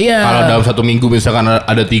banyak. Iya. Kalau dalam 1 minggu misalkan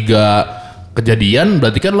ada 3 kejadian,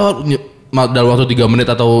 berarti kan lo dalam waktu 3 menit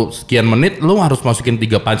atau sekian menit lo harus masukin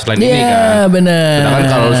 3 punchline ini kan. Iya, benar. Sedangkan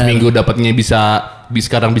kalau seminggu dapatnya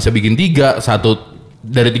sekarang bisa bikin 3, 1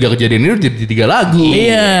 dari 3 kejadian ini jadi 3 lagu.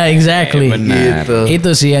 Iya, exactly. Benar. Gitu. Itu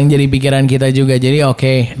sih yang jadi pikiran kita juga. Jadi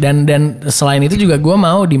oke. Dan selain itu juga gue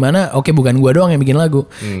mau di mana oke bukan gue doang yang bikin lagu.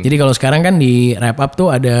 Jadi kalau sekarang kan di Wrap Up tuh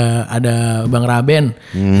ada Bang Raben.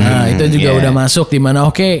 Nah, itu juga udah masuk di mana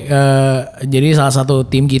oke. Jadi salah satu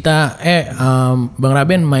tim kita Bang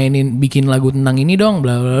Raben bikin lagu tentang ini dong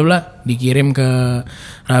bla bla bla. Dikirim ke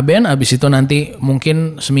Raben, abis itu nanti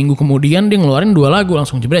mungkin seminggu kemudian dia ngeluarin 2 lagu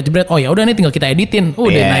langsung jebret. Oh ya udah nih tinggal kita editin,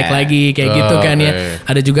 udah naik lagi kayak gitu kan ya.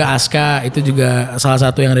 Ada juga Aska itu juga salah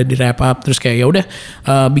satu yang ada di Wrap Up. Terus kayak ya udah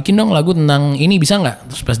bikin dong lagu tentang ini bisa nggak?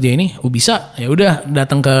 Terus pas dia ini, bisa ya udah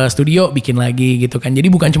datang ke studio bikin lagi gitu kan. Jadi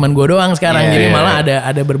bukan cuma gue doang sekarang, jadi malah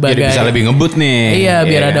ada berbagai. Jadi bisa lebih ngebut nih. Iya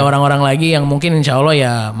biar ada orang-orang lagi yang mungkin insya Allah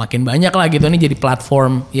ya makin banyak lah gitu nih jadi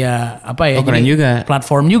platform ya apa ya? Keren juga.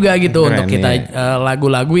 Platform juga gitu. Keren, untuk kita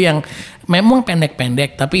lagu-lagu yang memang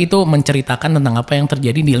pendek-pendek tapi itu menceritakan tentang apa yang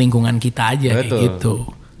terjadi di lingkungan kita aja. Kayak gitu.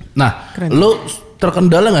 Nah, lo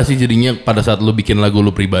terkendala gak sih jadinya pada saat lo bikin lagu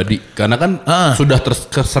lo pribadi? Karena kan sudah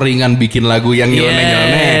keseringan bikin lagu yang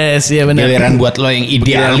nyeleneh-nyeleneh. Yes, iya benar. Giliran buat lo yang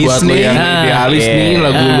idealis buat nih. lo yang idealis nih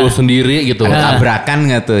lagu lo sendiri gitu. Tabrakan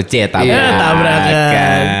gak tuh? Tabrakan.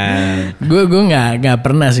 Tabrakan. Gue nggak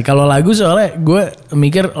pernah sih. Kalau lagu soalnya gue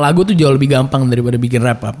mikir lagu tuh jauh lebih gampang daripada bikin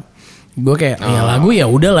rap up. Gue kayak ya lagu ya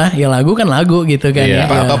udahlah, ya lagu kan lagu gitu kan.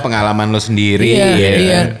 Iya. Ya. Atau pengalaman lo sendiri.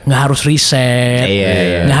 Iya. Nggak harus riset,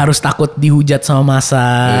 nggak harus takut dihujat sama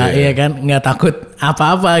masa, iya kan? Nggak takut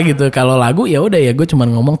apa-apa gitu. Kalau lagu ya udah ya gue cuma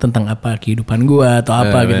ngomong tentang apa kehidupan gue atau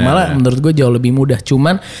apa gitu. Malah menurut gue jauh lebih mudah.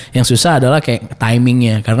 Cuman yang susah adalah kayak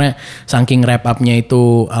timingnya, karena saking wrap up-nya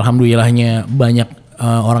itu alhamdulillahnya banyak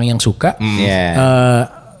orang yang suka.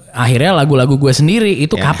 Akhirnya lagu-lagu gue sendiri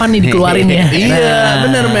itu kapan nih dikeluarinnya? Iya,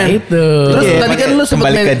 bener men. Itu. Terus tadi kan lu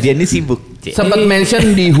sempat kembali ke dia nih sibuk. Sempat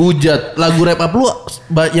mention dihujat. Lagu rap up lu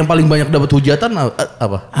yang paling banyak dapat hujatan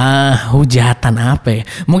apa? Hujatan apa ya?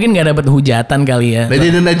 Mungkin nggak dapat hujatan kali ya.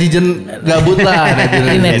 Netizen gabut lah.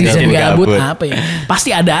 Netizen gabut apa ya?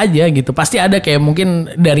 Pasti ada aja gitu. Pasti ada kayak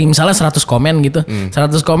mungkin dari misalnya 100 komen gitu.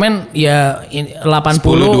 100 komen ya 80 10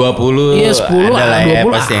 20 iya 10 ada lah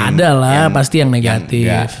 20 pasti ada lah pasti yang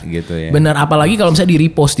negatif. Gitu ya. Bener, apalagi kalau misalnya di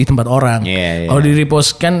repost di tempat orang. Kalau di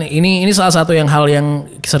repost kan ini salah satu hal yang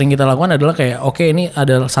sering kita lakukan adalah kayak oke, ini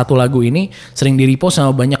ada satu lagu ini sering di repost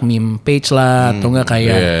sama banyak meme page lah atau enggak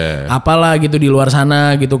kayak apalah gitu di luar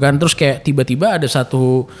sana gitu kan. Terus kayak tiba-tiba ada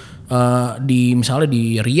satu di misalnya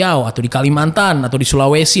di Riau atau di Kalimantan atau di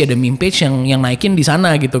Sulawesi ada meme page yang naikin di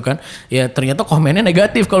sana gitu kan. Ya ternyata komennya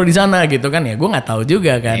negatif kalau di sana gitu kan. Ya gue nggak tahu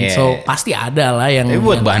juga kan. So pasti ada lah yang. Tapi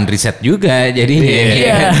buat bahan riset juga jadi.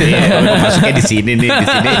 Kalau masuknya di sini nih, di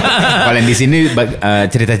sini. Kalau yang di sini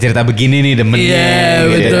cerita-cerita begini nih demennya.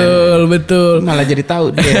 Iya betul. Malah jadi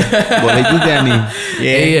tahu dia. Boleh juga nih.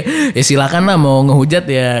 Iya. Ya silakan lah mau ngehujat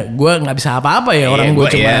ya. Gue nggak bisa apa-apa ya orang gue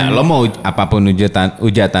cuma. Lo mau apapun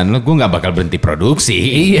hujatan lo, gue nggak bakal berhenti produksi.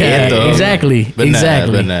 Iya, gitu. Exactly.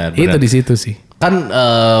 Benar. Itu di situ sih. Kan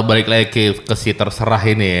balik lagi ke si terserah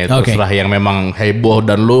ini ya. Terserah yang memang heboh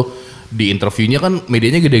dan lu di interviewnya kan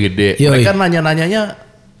medianya gede-gede. Mereka nanya-nanyanya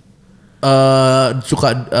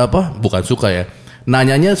suka apa? Bukan suka ya.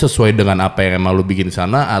 Nanyanya sesuai dengan apa yang emang lu bikin di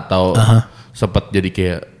sana atau sempat jadi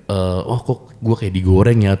kayak kok gue kayak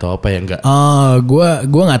digoreng ya atau apa ya enggak? Gue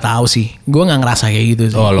nggak tahu sih. Gue nggak ngerasa kayak gitu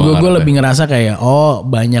sih. Gue lebih ngerasa kayak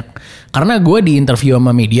banyak, karena gue di interview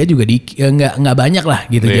sama media juga nggak banyak lah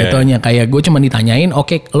gitu jatuhnya. Kayak gue cuma ditanyain,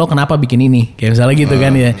 oke, lo kenapa bikin ini? Kayak misalnya gitu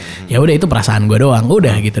kan ya. Ya udah itu perasaan gue doang.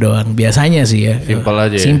 Udah gitu doang. Biasanya sih ya.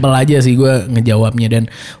 Simple aja sih gue ngejawabnya.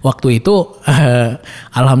 Dan waktu itu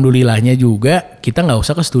alhamdulillahnya juga kita nggak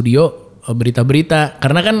usah ke studio berita-berita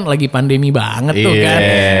karena kan lagi pandemi banget tuh kan.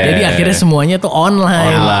 Jadi akhirnya semuanya tuh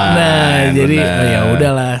online. Nah, jadi ya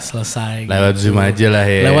udahlah selesai. Lewat Zoom aja lah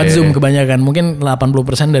ya. Lewat Zoom kebanyakan. Mungkin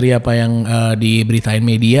 80% dari apa yang diberitain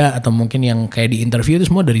media atau mungkin yang kayak di interview itu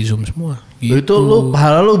semua dari Zoom semua. Gitu. Itu lu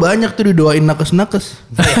pahala lu banyak tuh didoain nakes-nakes.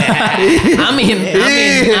 Amin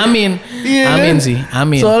sih.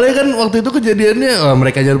 Soalnya kan waktu itu kejadiannya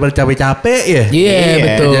mereka jangan pada capek-capek ya. Iya,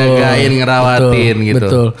 betul. Jagain, ngerawatin gitu.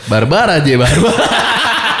 Betul. Barbar aja.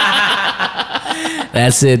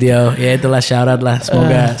 That's it yo. Ya itulah syarat lah.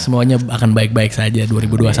 Semoga semuanya akan baik-baik saja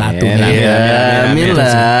 2021. Amin.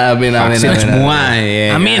 Vaksin semua.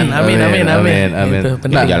 Amin. Itu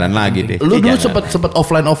Nah, jalan lagi deh. Lu dulu sempet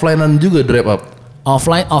offline-offlinean juga Drap Up?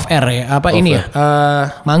 Offline off air ya. Apa ini ya?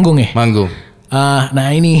 Manggung ya? Manggung. Nah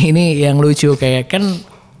ini yang lucu kayak kan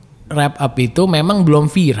Wrap Up itu memang belum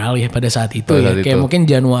viral ya pada saat itu ya. Kayak mungkin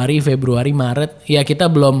Januari, Februari, Maret ya kita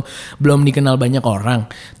belum dikenal banyak orang.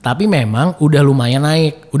 Tapi memang udah lumayan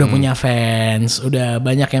naik, udah punya fans, udah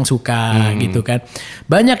banyak yang suka gitu kan.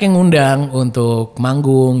 Banyak yang ngundang untuk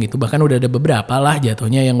manggung gitu. Bahkan udah ada beberapa lah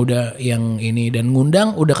jatuhnya yang ini dan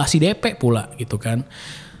ngundang udah kasih DP pula gitu kan.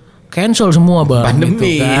 Cancel semua bang.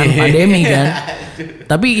 Pandemi kan.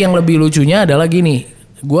 Tapi yang lebih lucunya adalah gini,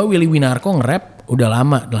 gue Willy Winarko nge-rap udah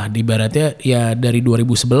lama lah, di baratnya ya dari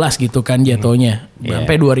 2011 gitu kan jatuhnya.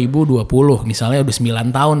 Sampai 2020 misalnya udah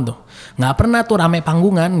 9 tahun tuh. Gak pernah tuh rame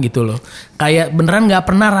panggungan gitu loh. Kayak beneran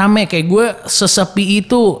gak pernah rame. Kayak gue sesepi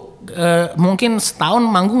itu mungkin setahun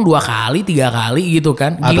manggung 2 kali 3 kali gitu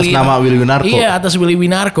kan. Atas nama Willy Winarko. Iya, atas Willy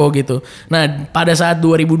Winarko gitu. Nah pada saat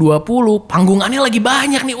 2020 panggungannya lagi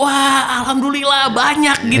banyak nih. Wah alhamdulillah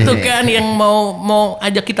banyak gitu kan yang mau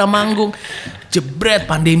ajak kita manggung. Jebret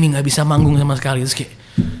pandemi nggak bisa manggung sama sekali. Terus kayak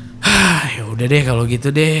ya udah deh kalau gitu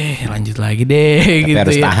deh lanjut lagi deh. Tapi gitu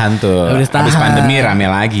harus ya. tahan tuh. Habis pandemi rame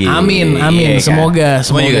lagi. Amin Semoga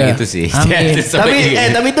juga gitu sih. Amin.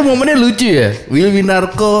 Tapi itu momennya lucu ya. Willy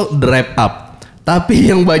Winarko Wrap Up. Tapi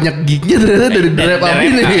yang banyak gignya ternyata dari Wrap Up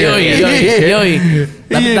ini. Yoi.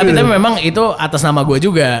 Tapi memang itu atas nama gue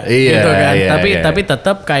juga gitu kan. Tapi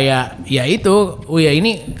tetap kayak ya itu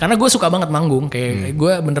ini karena gue suka banget manggung. Kayak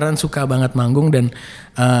gue beneran suka banget manggung dan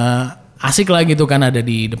asik lah gitu kan, ada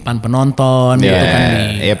di depan penonton gitu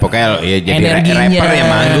kan, ya pokoknya ya jadi energinya, rapper yang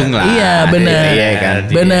manggung lah. Iya bener, iya kan.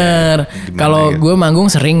 Bener. Kalau ya? gue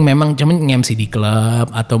manggung sering memang cuman nge-MC di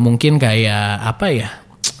klub atau mungkin kayak apa ya?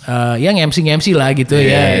 Ya nge-MC lah gitu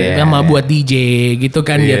sama buat DJ gitu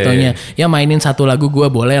kan jatuhnya. Ya mainin satu lagu gue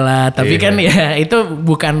boleh lah, tapi kan ya itu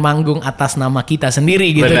bukan manggung atas nama kita sendiri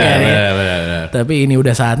gitu kan ya. Benar. Tapi ini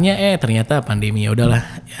udah saatnya ternyata pandemi, ya udahlah.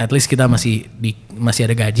 At least kita masih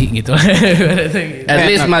ada gaji gitu. At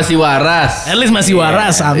least masih waras. At least masih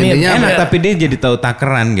waras, amin. Enak, tapi dia jadi tahu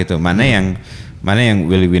takeran gitu. Mana yang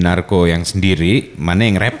Willy Winarko yang sendiri, mana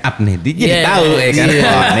yang rap up nih, dia jadi tahu kan.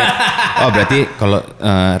 Oh berarti kalau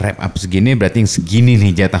rap up segini berarti yang segini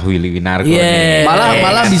nih jatah Willy Winarko nih.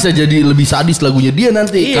 Malah bisa jadi lebih sadis lagunya dia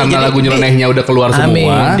nanti karena lagu nyelenehnya udah keluar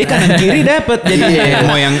semua. Dia kanan kiri dapat jadi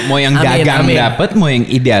mau yang dagang dapat, mau yang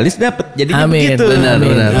idealis dapat. Jadi begitu. Benar.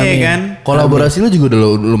 Iya kan? Kolaborasi lu juga udah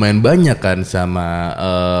lumayan banyak kan sama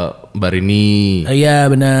Barini. Iya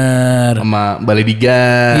benar. Sama Balediga.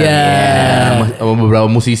 Iya. Sama beberapa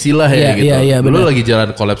musisi lah ya gitu. Iya, lu lagi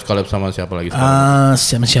jalan collab sama siapa lagi? Sama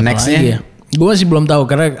siapa Nextnya? lagi ya? Gue masih belum tahu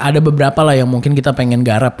karena ada beberapa lah yang mungkin kita pengen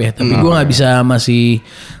garap ya, tapi gue nggak bisa, masih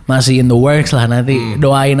in the works lah, nanti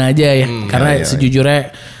doain aja ya, karena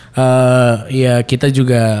sejujurnya ya kita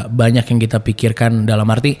juga banyak yang kita pikirkan, dalam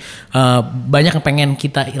arti banyak yang pengen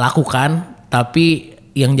kita lakukan, tapi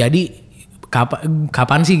yang jadi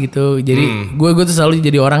kapan sih gitu. Jadi gue tuh selalu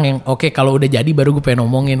jadi orang yang oke, kalau udah jadi baru gue pengen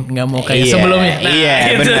ngomongin, nggak mau kayak sebelumnya. Nah,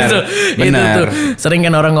 itu tuh sering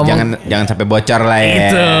kan orang ngomong jangan sampai bocor lah ya.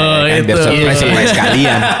 Itu. Biar surprise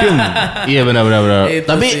kalian. Iya benar.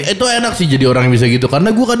 Tapi itu enak sih jadi orang yang bisa gitu,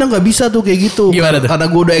 karena gue kadang nggak bisa tuh kayak gitu. Gimana tuh?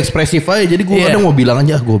 Karena gue udah ekspresif aja, jadi gue kadang mau bilang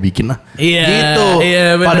aja gue bikin lah. Gitu.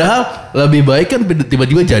 Padahal lebih baik kan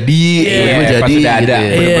tiba-tiba jadi,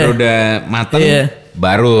 Pas udah matang.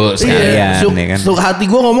 Baru sekalian ya kan. Hati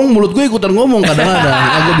gue ngomong, mulut gue ikutan ngomong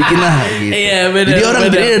kadang-kadang. Gue bikin lah gitu. Iya, bener, jadi orang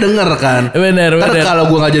jadinya denger kan. Bener. Kalau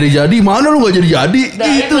gue gak jadi, mana lu gak jadi.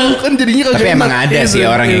 Gitu kan jadinya. Tapi emang ada sih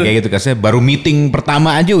orang yang kayak gitu. Kasih baru meeting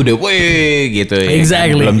pertama aja udah gitu.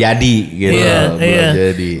 Exactly. Belum jadi gitu.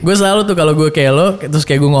 Iya. Gue selalu tuh kalau gue kayak lo, terus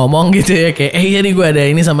kayak gue ngomong gitu ya, kayak iya nih gue ada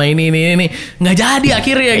ini sama ini. Nggak jadi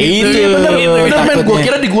akhirnya gitu. Bener men, gue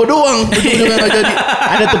kira di gue doang. Gak jadi.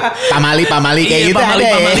 Ada tuh pamali kayak gitu.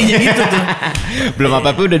 Pamalinya gitu tuh. Belum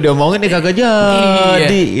apa-apa udah diomongin nih kagak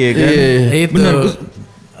jadi. Iya kan. Itu. Bener.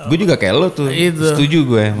 Gue juga kayak lo tuh. Setuju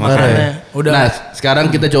gue. Makanya. Udah. Nah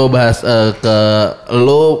sekarang kita coba bahas ke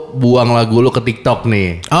lo buang lagu lo ke TikTok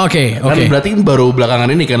nih. Oke. Kan berarti baru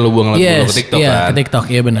belakangan ini kan lo buang lagu lo ke TikTok kan. Iya ke TikTok,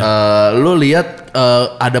 iya benar. Lo lihat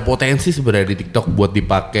ada potensi sebenarnya di TikTok buat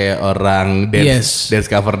dipakai orang dance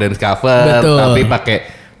cover. Betul. Tapi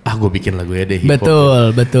pakai gue bikin lagu ya deh hip hop.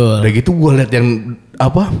 Betul. Udah gitu gue liat yang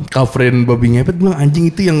coverin babi ngepet, bilang anjing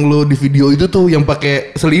itu yang lo di video itu tuh yang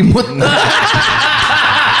pakai selimut.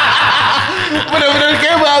 Bener-bener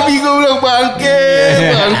kayak babi, gue bilang bangke.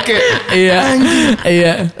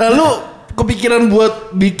 Iya. Lalu kepikiran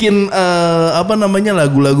buat bikin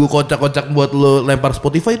lagu-lagu kocak-kocak buat lo lempar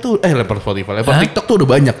Spotify tuh, lempar TikTok tuh udah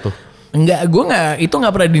banyak tuh. Enggak, gue itu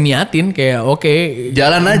nggak pernah diniatin, kayak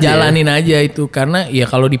jalanin aja itu, karena ya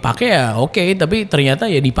kalau dipakai ya tapi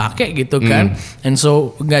ternyata ya dipakai gitu kan. And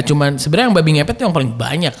so nggak cuman sebenarnya yang babi ngepet yang paling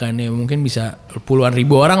banyak kan ya, mungkin bisa puluhan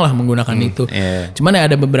ribu orang lah menggunakan itu. Cuman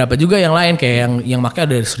ya ada beberapa juga yang lain kayak yang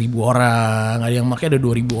pakai ada 1.000 orang, ada yang pakai ada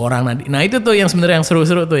 2.000 orang. Nah itu tuh yang sebenarnya yang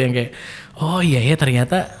seru-seru tuh, yang kayak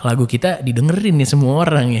ternyata lagu kita didengerin nih semua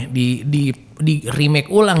orang ya, di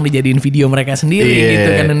remake ulang, dijadiin video mereka sendiri gitu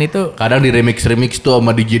kan. Dan itu kadang di remix tuh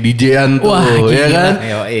sama DJ-an tuh. Wah, ya kan,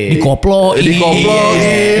 dikoploin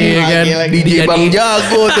iya kan, DJ Bang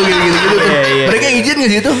Jago tuh gitu tuh. Mereka izin gak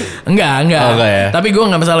sih itu? Enggak. Ya. Tapi gue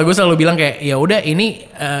nggak masalah, gue selalu bilang kayak ya udah ini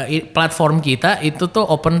platform kita itu tuh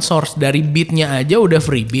open source, dari beatnya aja udah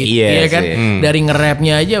free beat, ya kan. Dari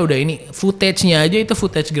nge-rapnya aja udah ini, footage-nya aja itu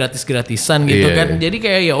footage gratisan gitu kan. Jadi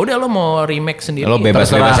kayak ya udah lo mau remake sendiri, lo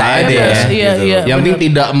bebas aja ya. Iya, yang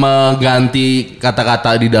penting tidak mengganti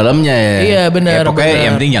kata-kata di dalamnya ya. Iya benar.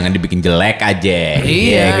 Pokoknya yang penting jangan dibikin jelek aja.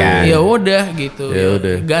 Iya kan. Ya udah gitu. Ya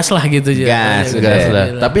udah. Gas lah gitu aja. Gas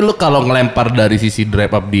lah. Tapi lu kalau ngelempar dari sisi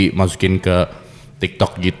drive up dimasukin ke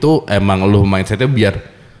TikTok gitu, emang lu mindsetnya biar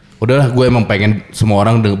udahlah gue emang pengen semua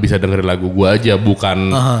orang bisa dengerin lagu gue aja,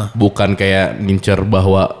 bukan kayak ngincer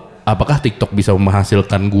bahwa apakah TikTok bisa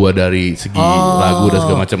menghasilkan gua dari segi lagu dan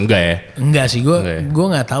segala macam? Enggak ya? Enggak sih, gue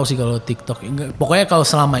nggak tahu sih kalau TikTok. Pokoknya kalau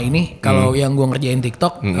selama ini, kalau yang gue ngerjain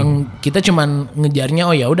TikTok, kita cuman ngejarnya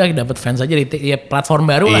ya udah dapat fans aja di platform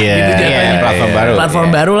baru lah, gitu jatuhnya. Platform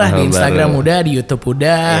baru lah, di Instagram udah, di YouTube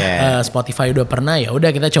udah, Spotify udah pernah, ya udah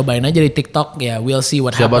kita cobain aja di TikTok ya, we'll see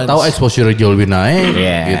what Siapa happens. tahu exposure jauh lebih naik.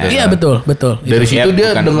 Gitu. Iya betul. Dari situ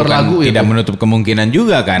dia denger lagu tidak menutup kemungkinan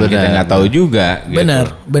juga kan, kita nggak tahu juga.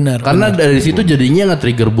 Benar. Karena dari situ jadinya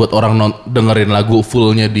nge-trigger buat orang dengerin lagu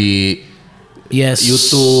fullnya di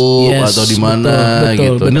YouTube atau di mana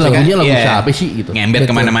gitu. Ini lagunya lagu siapa sih gitu. Ngembet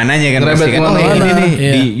kemana-mananya kan. Ngerembet kemana-mana. Ini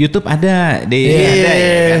di YouTube ada,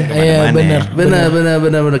 Benar.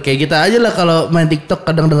 Kayak kita aja lah kalau main TikTok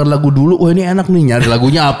kadang denger lagu dulu, wah ini enak nih, nyari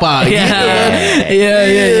lagunya apa gitu.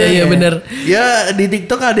 Iya benar. Ya di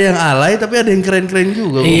TikTok ada yang alay tapi ada yang keren-keren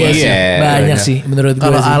juga. Iya, banyak sih menurut gue.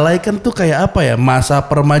 Kalau alay kan tuh kayak apa ya, masa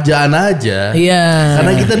permajaan aja. Iya.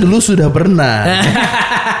 Karena kita dulu sudah pernah.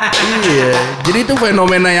 Iya. Jadi itu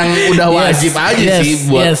fenomena yang udah wajib aja sih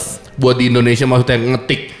buat di Indonesia, maksudnya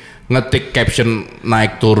ngetik caption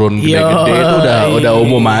naik turun gede-gede itu udah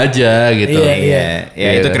umum aja gitu. Iya.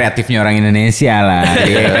 Itu kreatifnya orang Indonesia lah.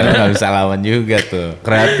 Iya kan nggak bisa lawan juga tuh.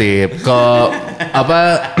 Kreatif.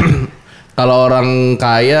 Kalau orang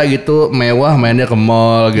kaya gitu mewah mainnya ke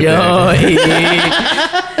mall gitu.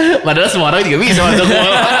 Padahal semua orang juga bisa masuk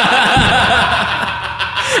mall.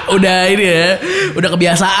 Udah ini ya, udah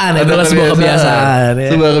kebiasaan ya, adalah sebuah kebiasaan.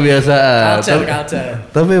 Sebuah kebiasaan.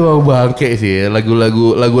 Culture. Tapi emang bangke sih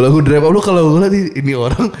lagu-lagu Drap. Lu kalau gue liat ini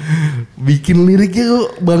orang bikin liriknya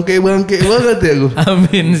kok bangke banget ya gue.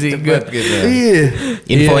 Amin sih gue. Gitu. Iya.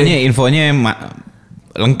 Infonya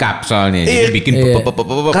lengkap soalnya. Jadi bikin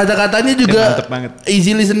kata-katanya juga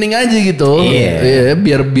easy listening aja gitu. Iya.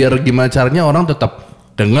 Biar gimana caranya orang tetap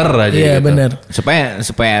denger aja. Iya gitu. benar.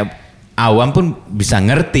 Supaya awam pun bisa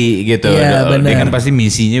ngerti gitu. Iya, Dia kan pasti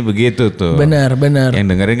misinya begitu tuh. Benar. Yang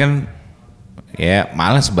dengerin kan ya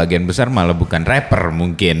malah sebagian besar malah bukan rapper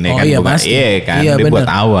mungkin ya kan. Pasti. Iya kan. Iya, dia buat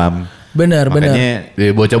awam. Benar.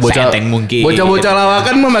 Bocah-bocah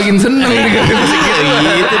lawakan mah makin seneng dengerin musik gitu.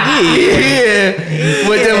 Itu dia. Iya.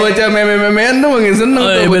 Bocah-bocah meme-memean tuh makin seneng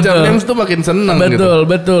tuh. Bocah memes tuh makin seneng gitu.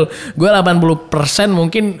 Betul. Gue 80%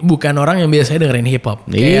 mungkin bukan orang yang biasanya dengerin hip hop.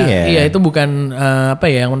 Iya, itu bukan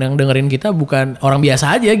yang dengerin kita bukan orang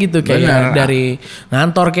biasa aja gitu, kayak dari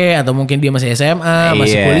ngantor kayak, atau mungkin dia masih SMA,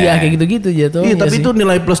 masih kuliah kayak gitu-gitu jatuh. Iya, tapi itu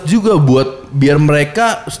nilai plus juga buat biar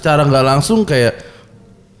mereka secara nggak langsung kayak,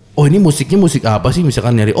 oh ini musiknya musik apa sih,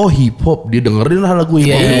 misalkan nyari hip hop, dia dengerin lah lagu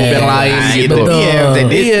hip hop yang lain gitu.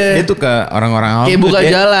 Dia tuh ke orang-orang kayak buka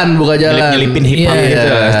jalan nyelipin hip hop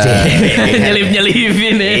gitu.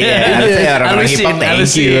 Nyelipin ya. Orang hip hop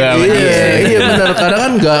thank you. Iya benar. Kadang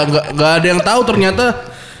kan nggak ada yang tahu ternyata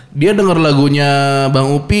dia denger lagunya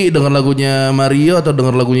Bang Upi, denger lagunya Mario, atau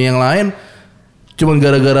denger lagunya yang lain cuman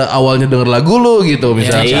gara-gara awalnya denger lagu lu gitu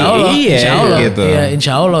misalnya. Insya Allah gitu. Iya,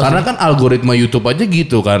 insya Allah. Karena kan algoritma YouTube aja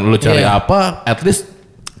gitu kan, lu cari apa, at least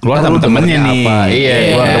keluar teman-temannya nih.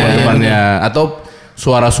 Keluar teman-temannya, atau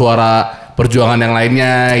suara-suara perjuangan yang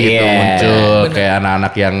lainnya gitu muncul. Kayak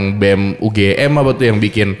anak-anak yang BEM UGM apa tuh yang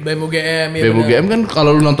bikin BEM UGM. BEM UGM kan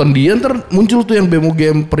kalau lu nonton dia ntar muncul tuh yang BEM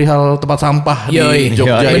UGM perihal tempat sampah di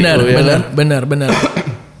Jogja. Benar.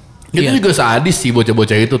 Itu juga sadis sih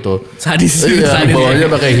bocah-bocah itu tuh. Sadis. Bawahnya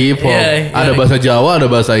pakai hip hop. Ada bahasa Jawa, ada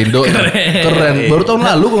bahasa Indo. Keren. Baru tahun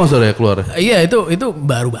lalu kok nggak salah ya keluar. Iya itu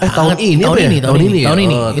baru banget. Tahun ini.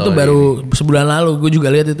 Itu baru sebulan lalu. Gue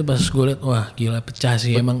juga lihat itu, pas gue lihat, wah gila pecah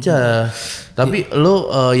sih emang. Tapi lu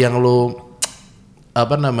yang lu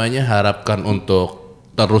harapkan untuk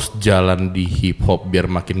terus jalan di hip hop biar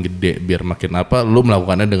makin gede, biar makin lu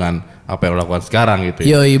melakukannya dengan apa yang lo lakukan sekarang gitu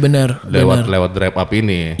ya. Yoi benar. Lewat Drap Up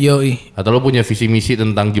ini. Yoi. Atau lo punya visi misi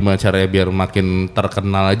tentang gimana caranya biar makin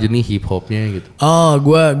terkenal aja nih hip hopnya gitu. Oh,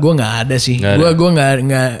 gue nggak ada sih.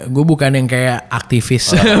 Gue bukan yang kayak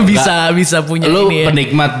aktivis. bisa punya lo ini. Lo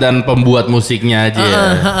penikmat dan pembuat musiknya aja.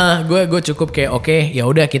 Gue cukup kayak oke, ya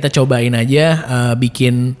udah kita cobain aja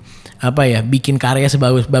bikin karya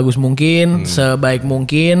sebagus mungkin, sebaik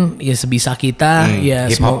mungkin, ya sebisa kita, ya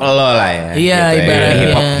hip hop lo lah ya. Iya, gitu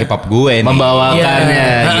ibaratnya hip hop gue nih. Membawakannya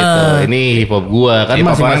gitu. Ini hip hop gue kan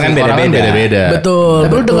masing-masing kan beda-beda. Betul.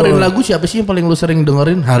 Tapi lu dengerin lagu siapa sih yang paling lu sering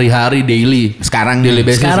dengerin hari-hari daily? Daily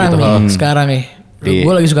basis gitu. Sekarang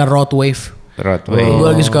gue lagi suka Road Wave. Gue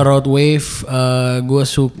lagi suka Road Wave. Gue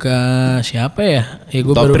suka siapa ya?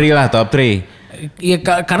 Top 3 lah, top 3. Iya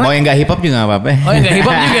karena mau yang nggak hip hop juga nggak apa-apa. Oh yang nggak hip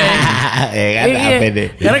hop juga ya. Ya kan apa deh.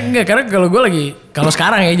 Karena kalau gue lagi kalau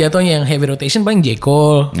sekarang ya jatuhnya yang heavy rotation paling J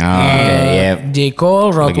Cole. J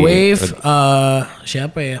Cole, Rod Wave,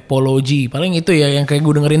 siapa ya? Polo G. Paling itu ya yang kayak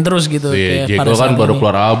gue dengerin terus gitu. J Cole kan baru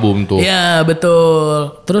keluar album tuh. Iya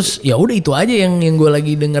betul. Terus ya udah itu aja yang gue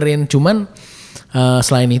lagi dengerin. Cuman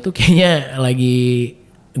selain itu kayaknya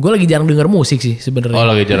gue lagi jarang denger musik sih sebenarnya. Oh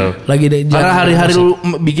lagi jarang. Karena hari-hari lu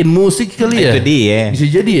bikin musik kali ya. Itu dia. Bisa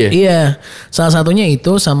jadi ya. Iya. Salah satunya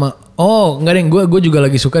itu sama enggak deh, gue juga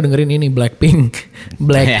lagi suka dengerin ini Blackpink,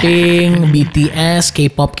 BTS,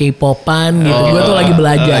 K-popan gitu. Gue tuh lagi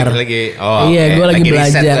belajar. Gue lagi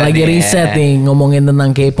belajar, lagi riset nih ngomongin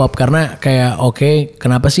tentang K-pop karena kayak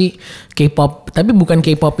kenapa sih K-pop? Tapi bukan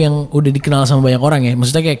K-pop yang udah dikenal sama banyak orang ya.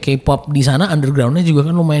 Maksudnya kayak K-pop di sana undergroundnya juga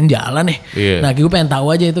kan lumayan jalan ya. Nah, gue pengen tahu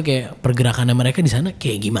aja itu kayak pergerakannya mereka di sana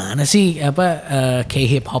kayak gimana sih?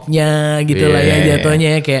 K-hip hopnya gitu lah ya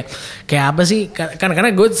jatuhnya kayak apa sih? Karena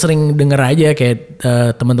gue sering denger aja kayak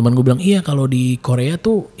teman-teman gue bilang iya kalau di Korea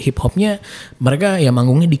tuh hip hopnya mereka ya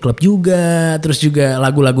manggungnya di klub juga, terus juga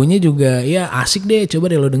lagu-lagunya juga ya asik deh, coba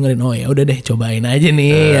deh lo dengerin. Oh ya udah deh cobain aja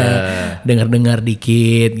nih ya dengar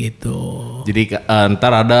dikit gitu. Jadi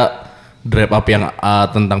ntar ada drop up yang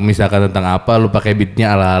tentang apa lu pakai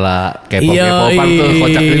beatnya ala K-popan tuh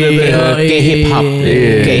kocak gitu tuh K-hip hop.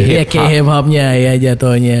 K-hip hopnya ya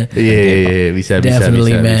jatuhnya. Iya bisa.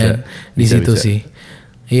 Di situ sih.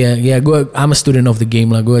 Iya, gue I'm a student of the game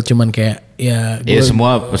lah. Gue cuman kayak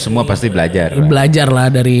semua pasti belajar. Belajar lah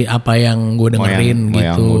dari apa yang gue dengerin gitu.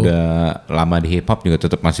 Yang udah lama di hip hop juga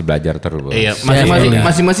tetap masih belajar terus. Iya,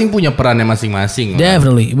 masing-masing punya perannya masing-masing.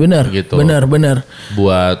 Definitely, benar. Gitu. Benar.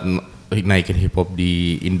 Buat naikin hip hop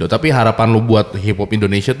di Indo. Tapi harapan lu buat hip hop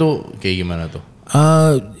Indonesia tuh kayak gimana tuh?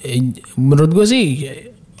 Menurut gue sih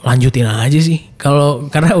lanjutin aja sih.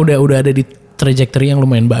 Karena udah ada di trajectory yang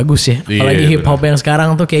lumayan bagus ya. Apalagi hip hop yang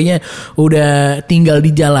sekarang tuh kayaknya udah tinggal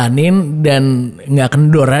dijalanin dan nggak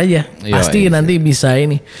kendor aja. Pasti nanti bisa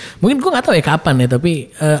ini. Mungkin gue nggak tahu ya kapan ya,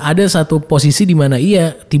 tapi ada satu posisi di mana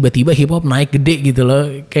tiba-tiba hip hop naik gede gitu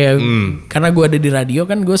loh. Kayak karena gue ada di radio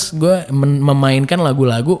kan gue memainkan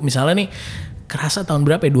lagu-lagu misalnya nih kerasa tahun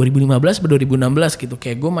berapa ya 2015 atau 2016 gitu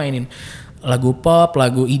kayak gue mainin lagu pop,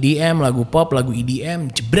 lagu EDM,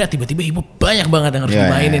 jebret tiba-tiba hip hop banyak banget yang harus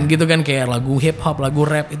dimainin gitu kan kayak lagu hip hop, lagu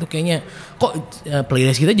rap itu kayaknya kok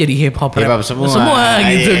playlist kita jadi hip hop rap semua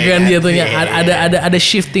gitu kan jatuhnya ada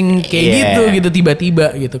shifting kayak gitu tiba-tiba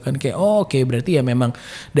gitu kan kayak oke, berarti ya memang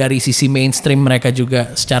dari sisi mainstream mereka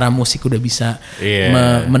juga secara musik udah bisa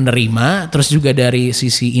menerima, terus juga dari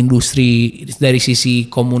sisi industri, dari sisi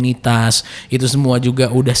komunitas itu semua juga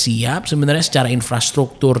udah siap sebenarnya secara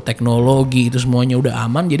infrastruktur, teknologi itu semuanya udah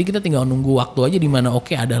aman, jadi kita tinggal nunggu waktu aja di mana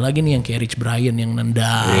ada lagi nih yang kayak Rich Brian yang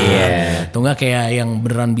nendang, atau enggak kayak yang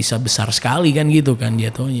beneran bisa besar sekali kan gitu kan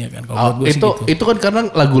jatuhnya kan. Kalau itu kan karena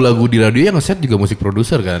lagu-lagu di radio yang nge-set juga musik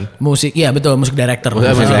produser kan? Musik, iya betul, musik director.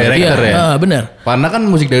 Musik director ya. Benar. Karena kan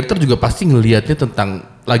musik director juga pasti ngelihatnya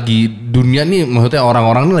tentang lagi dunia nih, maksudnya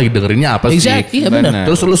orang-orang nih lagi dengerinnya apa sih? Iya benar.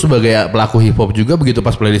 Terus lu sebagai pelaku hip hop juga begitu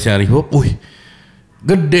pas playlistnya hip hop,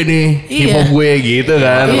 gede nih hip hop gue gitu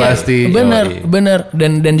kan pasti. Bener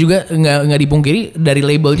dan juga nggak dipungkiri dari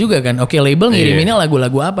label juga kan. Oke, label ngiriminnya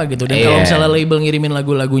lagu-lagu apa gitu. Dan kalau misalnya label ngirimin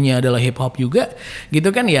lagu-lagunya adalah hip hop juga gitu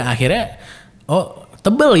kan ya akhirnya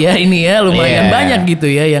tebel ya ini ya lumayan banyak gitu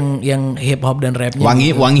ya yang hip hop dan rapnya.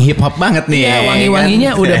 Wangi hip hop banget nih. Iya,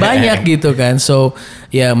 wangi-wanginya udah banyak gitu kan. So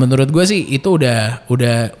ya menurut gue sih itu udah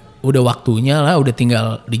waktunya lah, udah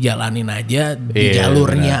tinggal dijalanin aja, di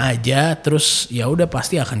jalurnya aja, terus ya udah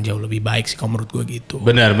pasti akan jauh lebih baik sih kalau menurut gue gitu.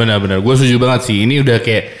 Benar. Gue setuju banget sih. Ini udah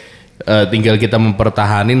kayak tinggal kita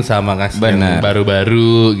mempertahanin sama kasih yang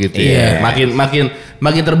baru-baru gitu ya.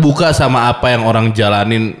 Makin terbuka sama apa yang orang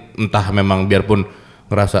jalanin, entah memang biarpun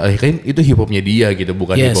ngerasa kan itu hip hopnya dia gitu,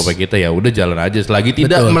 bukan hip hopnya kita, ya udah jalan aja selagi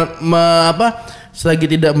tidak selagi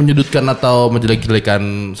tidak menyudutkan atau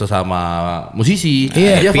menjelek-jelekan sesama musisi,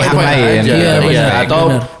 ya pihak lain aja,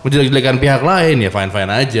 atau menjelek-jelekan pihak lain ya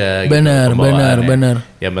fine aja. Benar.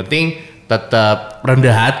 Yang penting tetap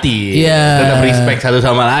rendah hati, tetap respect satu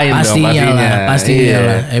sama lain. Pastinya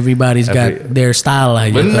lah. Everybody's got their style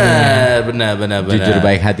lah. Benar. Jujur,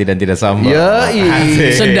 baik hati dan tidak sombong.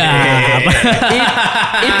 Sedap.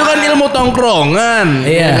 Itu kan ilmu tongkrongan,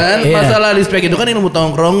 kan? Masalah respect itu kan ilmu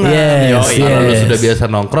tongkrongan. Kalau lu sudah biasa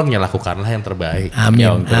nongkrong, ya lakukanlah yang terbaik.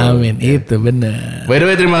 Amin. Itu benar. By the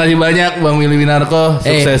way, terima kasih banyak Bang Willy Winarko.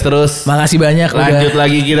 Sukses terus. Makasih banyak. Lanjut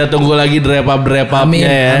lagi, kita tunggu lagi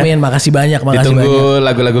drop-upnya. Amin. Makasih banyak. Ditunggu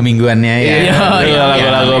lagu-lagu mingguannya ya.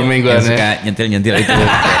 Lagu-lagu mingguannya. Yang suka nyentil-nyentil itu.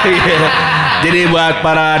 Jadi buat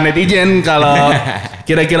para netizen kalau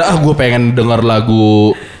kira-kira gue pengen denger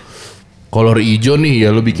lagu kolor hijau nih ya,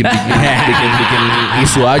 lu bikin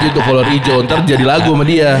isu aja tuh kolor hijau, ntar jadi lagu sama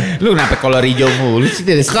dia. Lu kenapa kolor hijau mulu sih?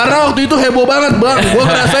 Karena waktu itu heboh banget bang, gue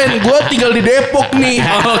ngerasain gue tinggal di Depok nih.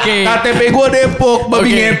 Oke. KTP gue Depok, babi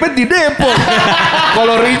ngepet di Depok,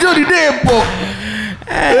 kolor hijau di Depok,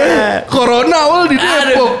 corona awal di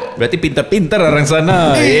Depok. Berarti pinter-pinter orang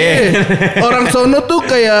sana. Iya. Orang sono tuh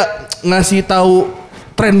kayak ngasih tahu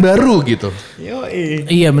tren baru gitu.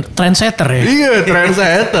 Iya, trendsetter ya. Iya,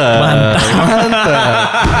 trendsetter. Mantap.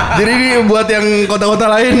 Jadi ini buat yang kota-kota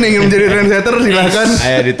lain yang ingin menjadi trendsetter silahkan.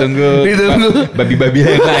 Ayo ditunggu. Babi-babi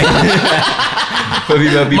yang lain.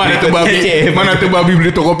 Babi-babi. Mana tuh babi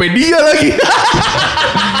beli Tokopedia lagi.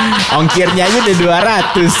 Ongkirnya aja udah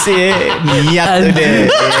 200 sih. Niat udah.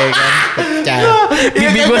 Pecah.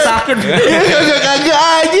 Bibi gue sakit. Kagak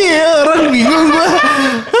aja ya, orang bingung gua.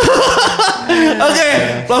 Oke,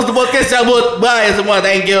 Floss the Podcast cabut. Bye semua,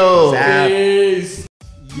 thank you.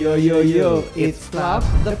 Yo, it's Floss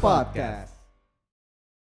the Podcast.